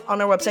 and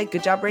on our website,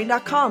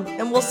 goodjobbrain.com.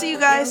 And we'll see you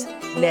guys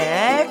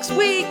next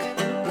week.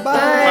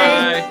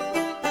 Bye.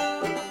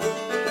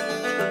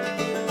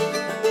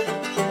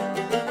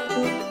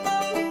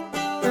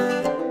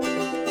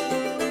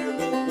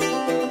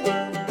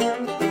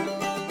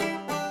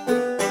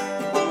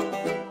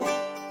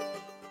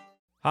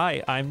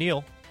 Hi, I'm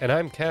Neil. And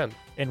I'm Ken.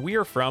 And we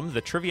are from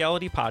the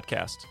Triviality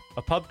Podcast,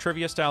 a pub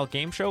trivia-style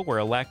game show where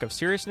a lack of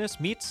seriousness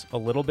meets a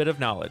little bit of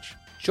knowledge.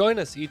 Join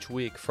us each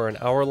week for an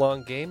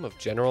hour-long game of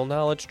general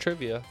knowledge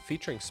trivia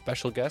featuring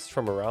special guests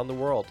from around the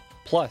world,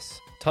 plus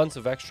tons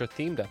of extra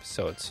themed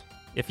episodes.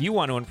 If you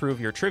want to improve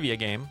your trivia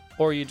game,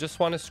 or you just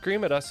want to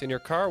scream at us in your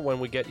car when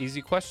we get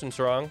easy questions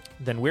wrong,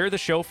 then we're the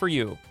show for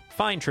you.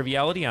 Find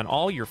Triviality on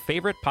all your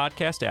favorite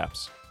podcast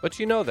apps. But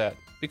you know that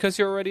because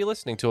you're already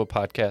listening to a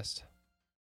podcast.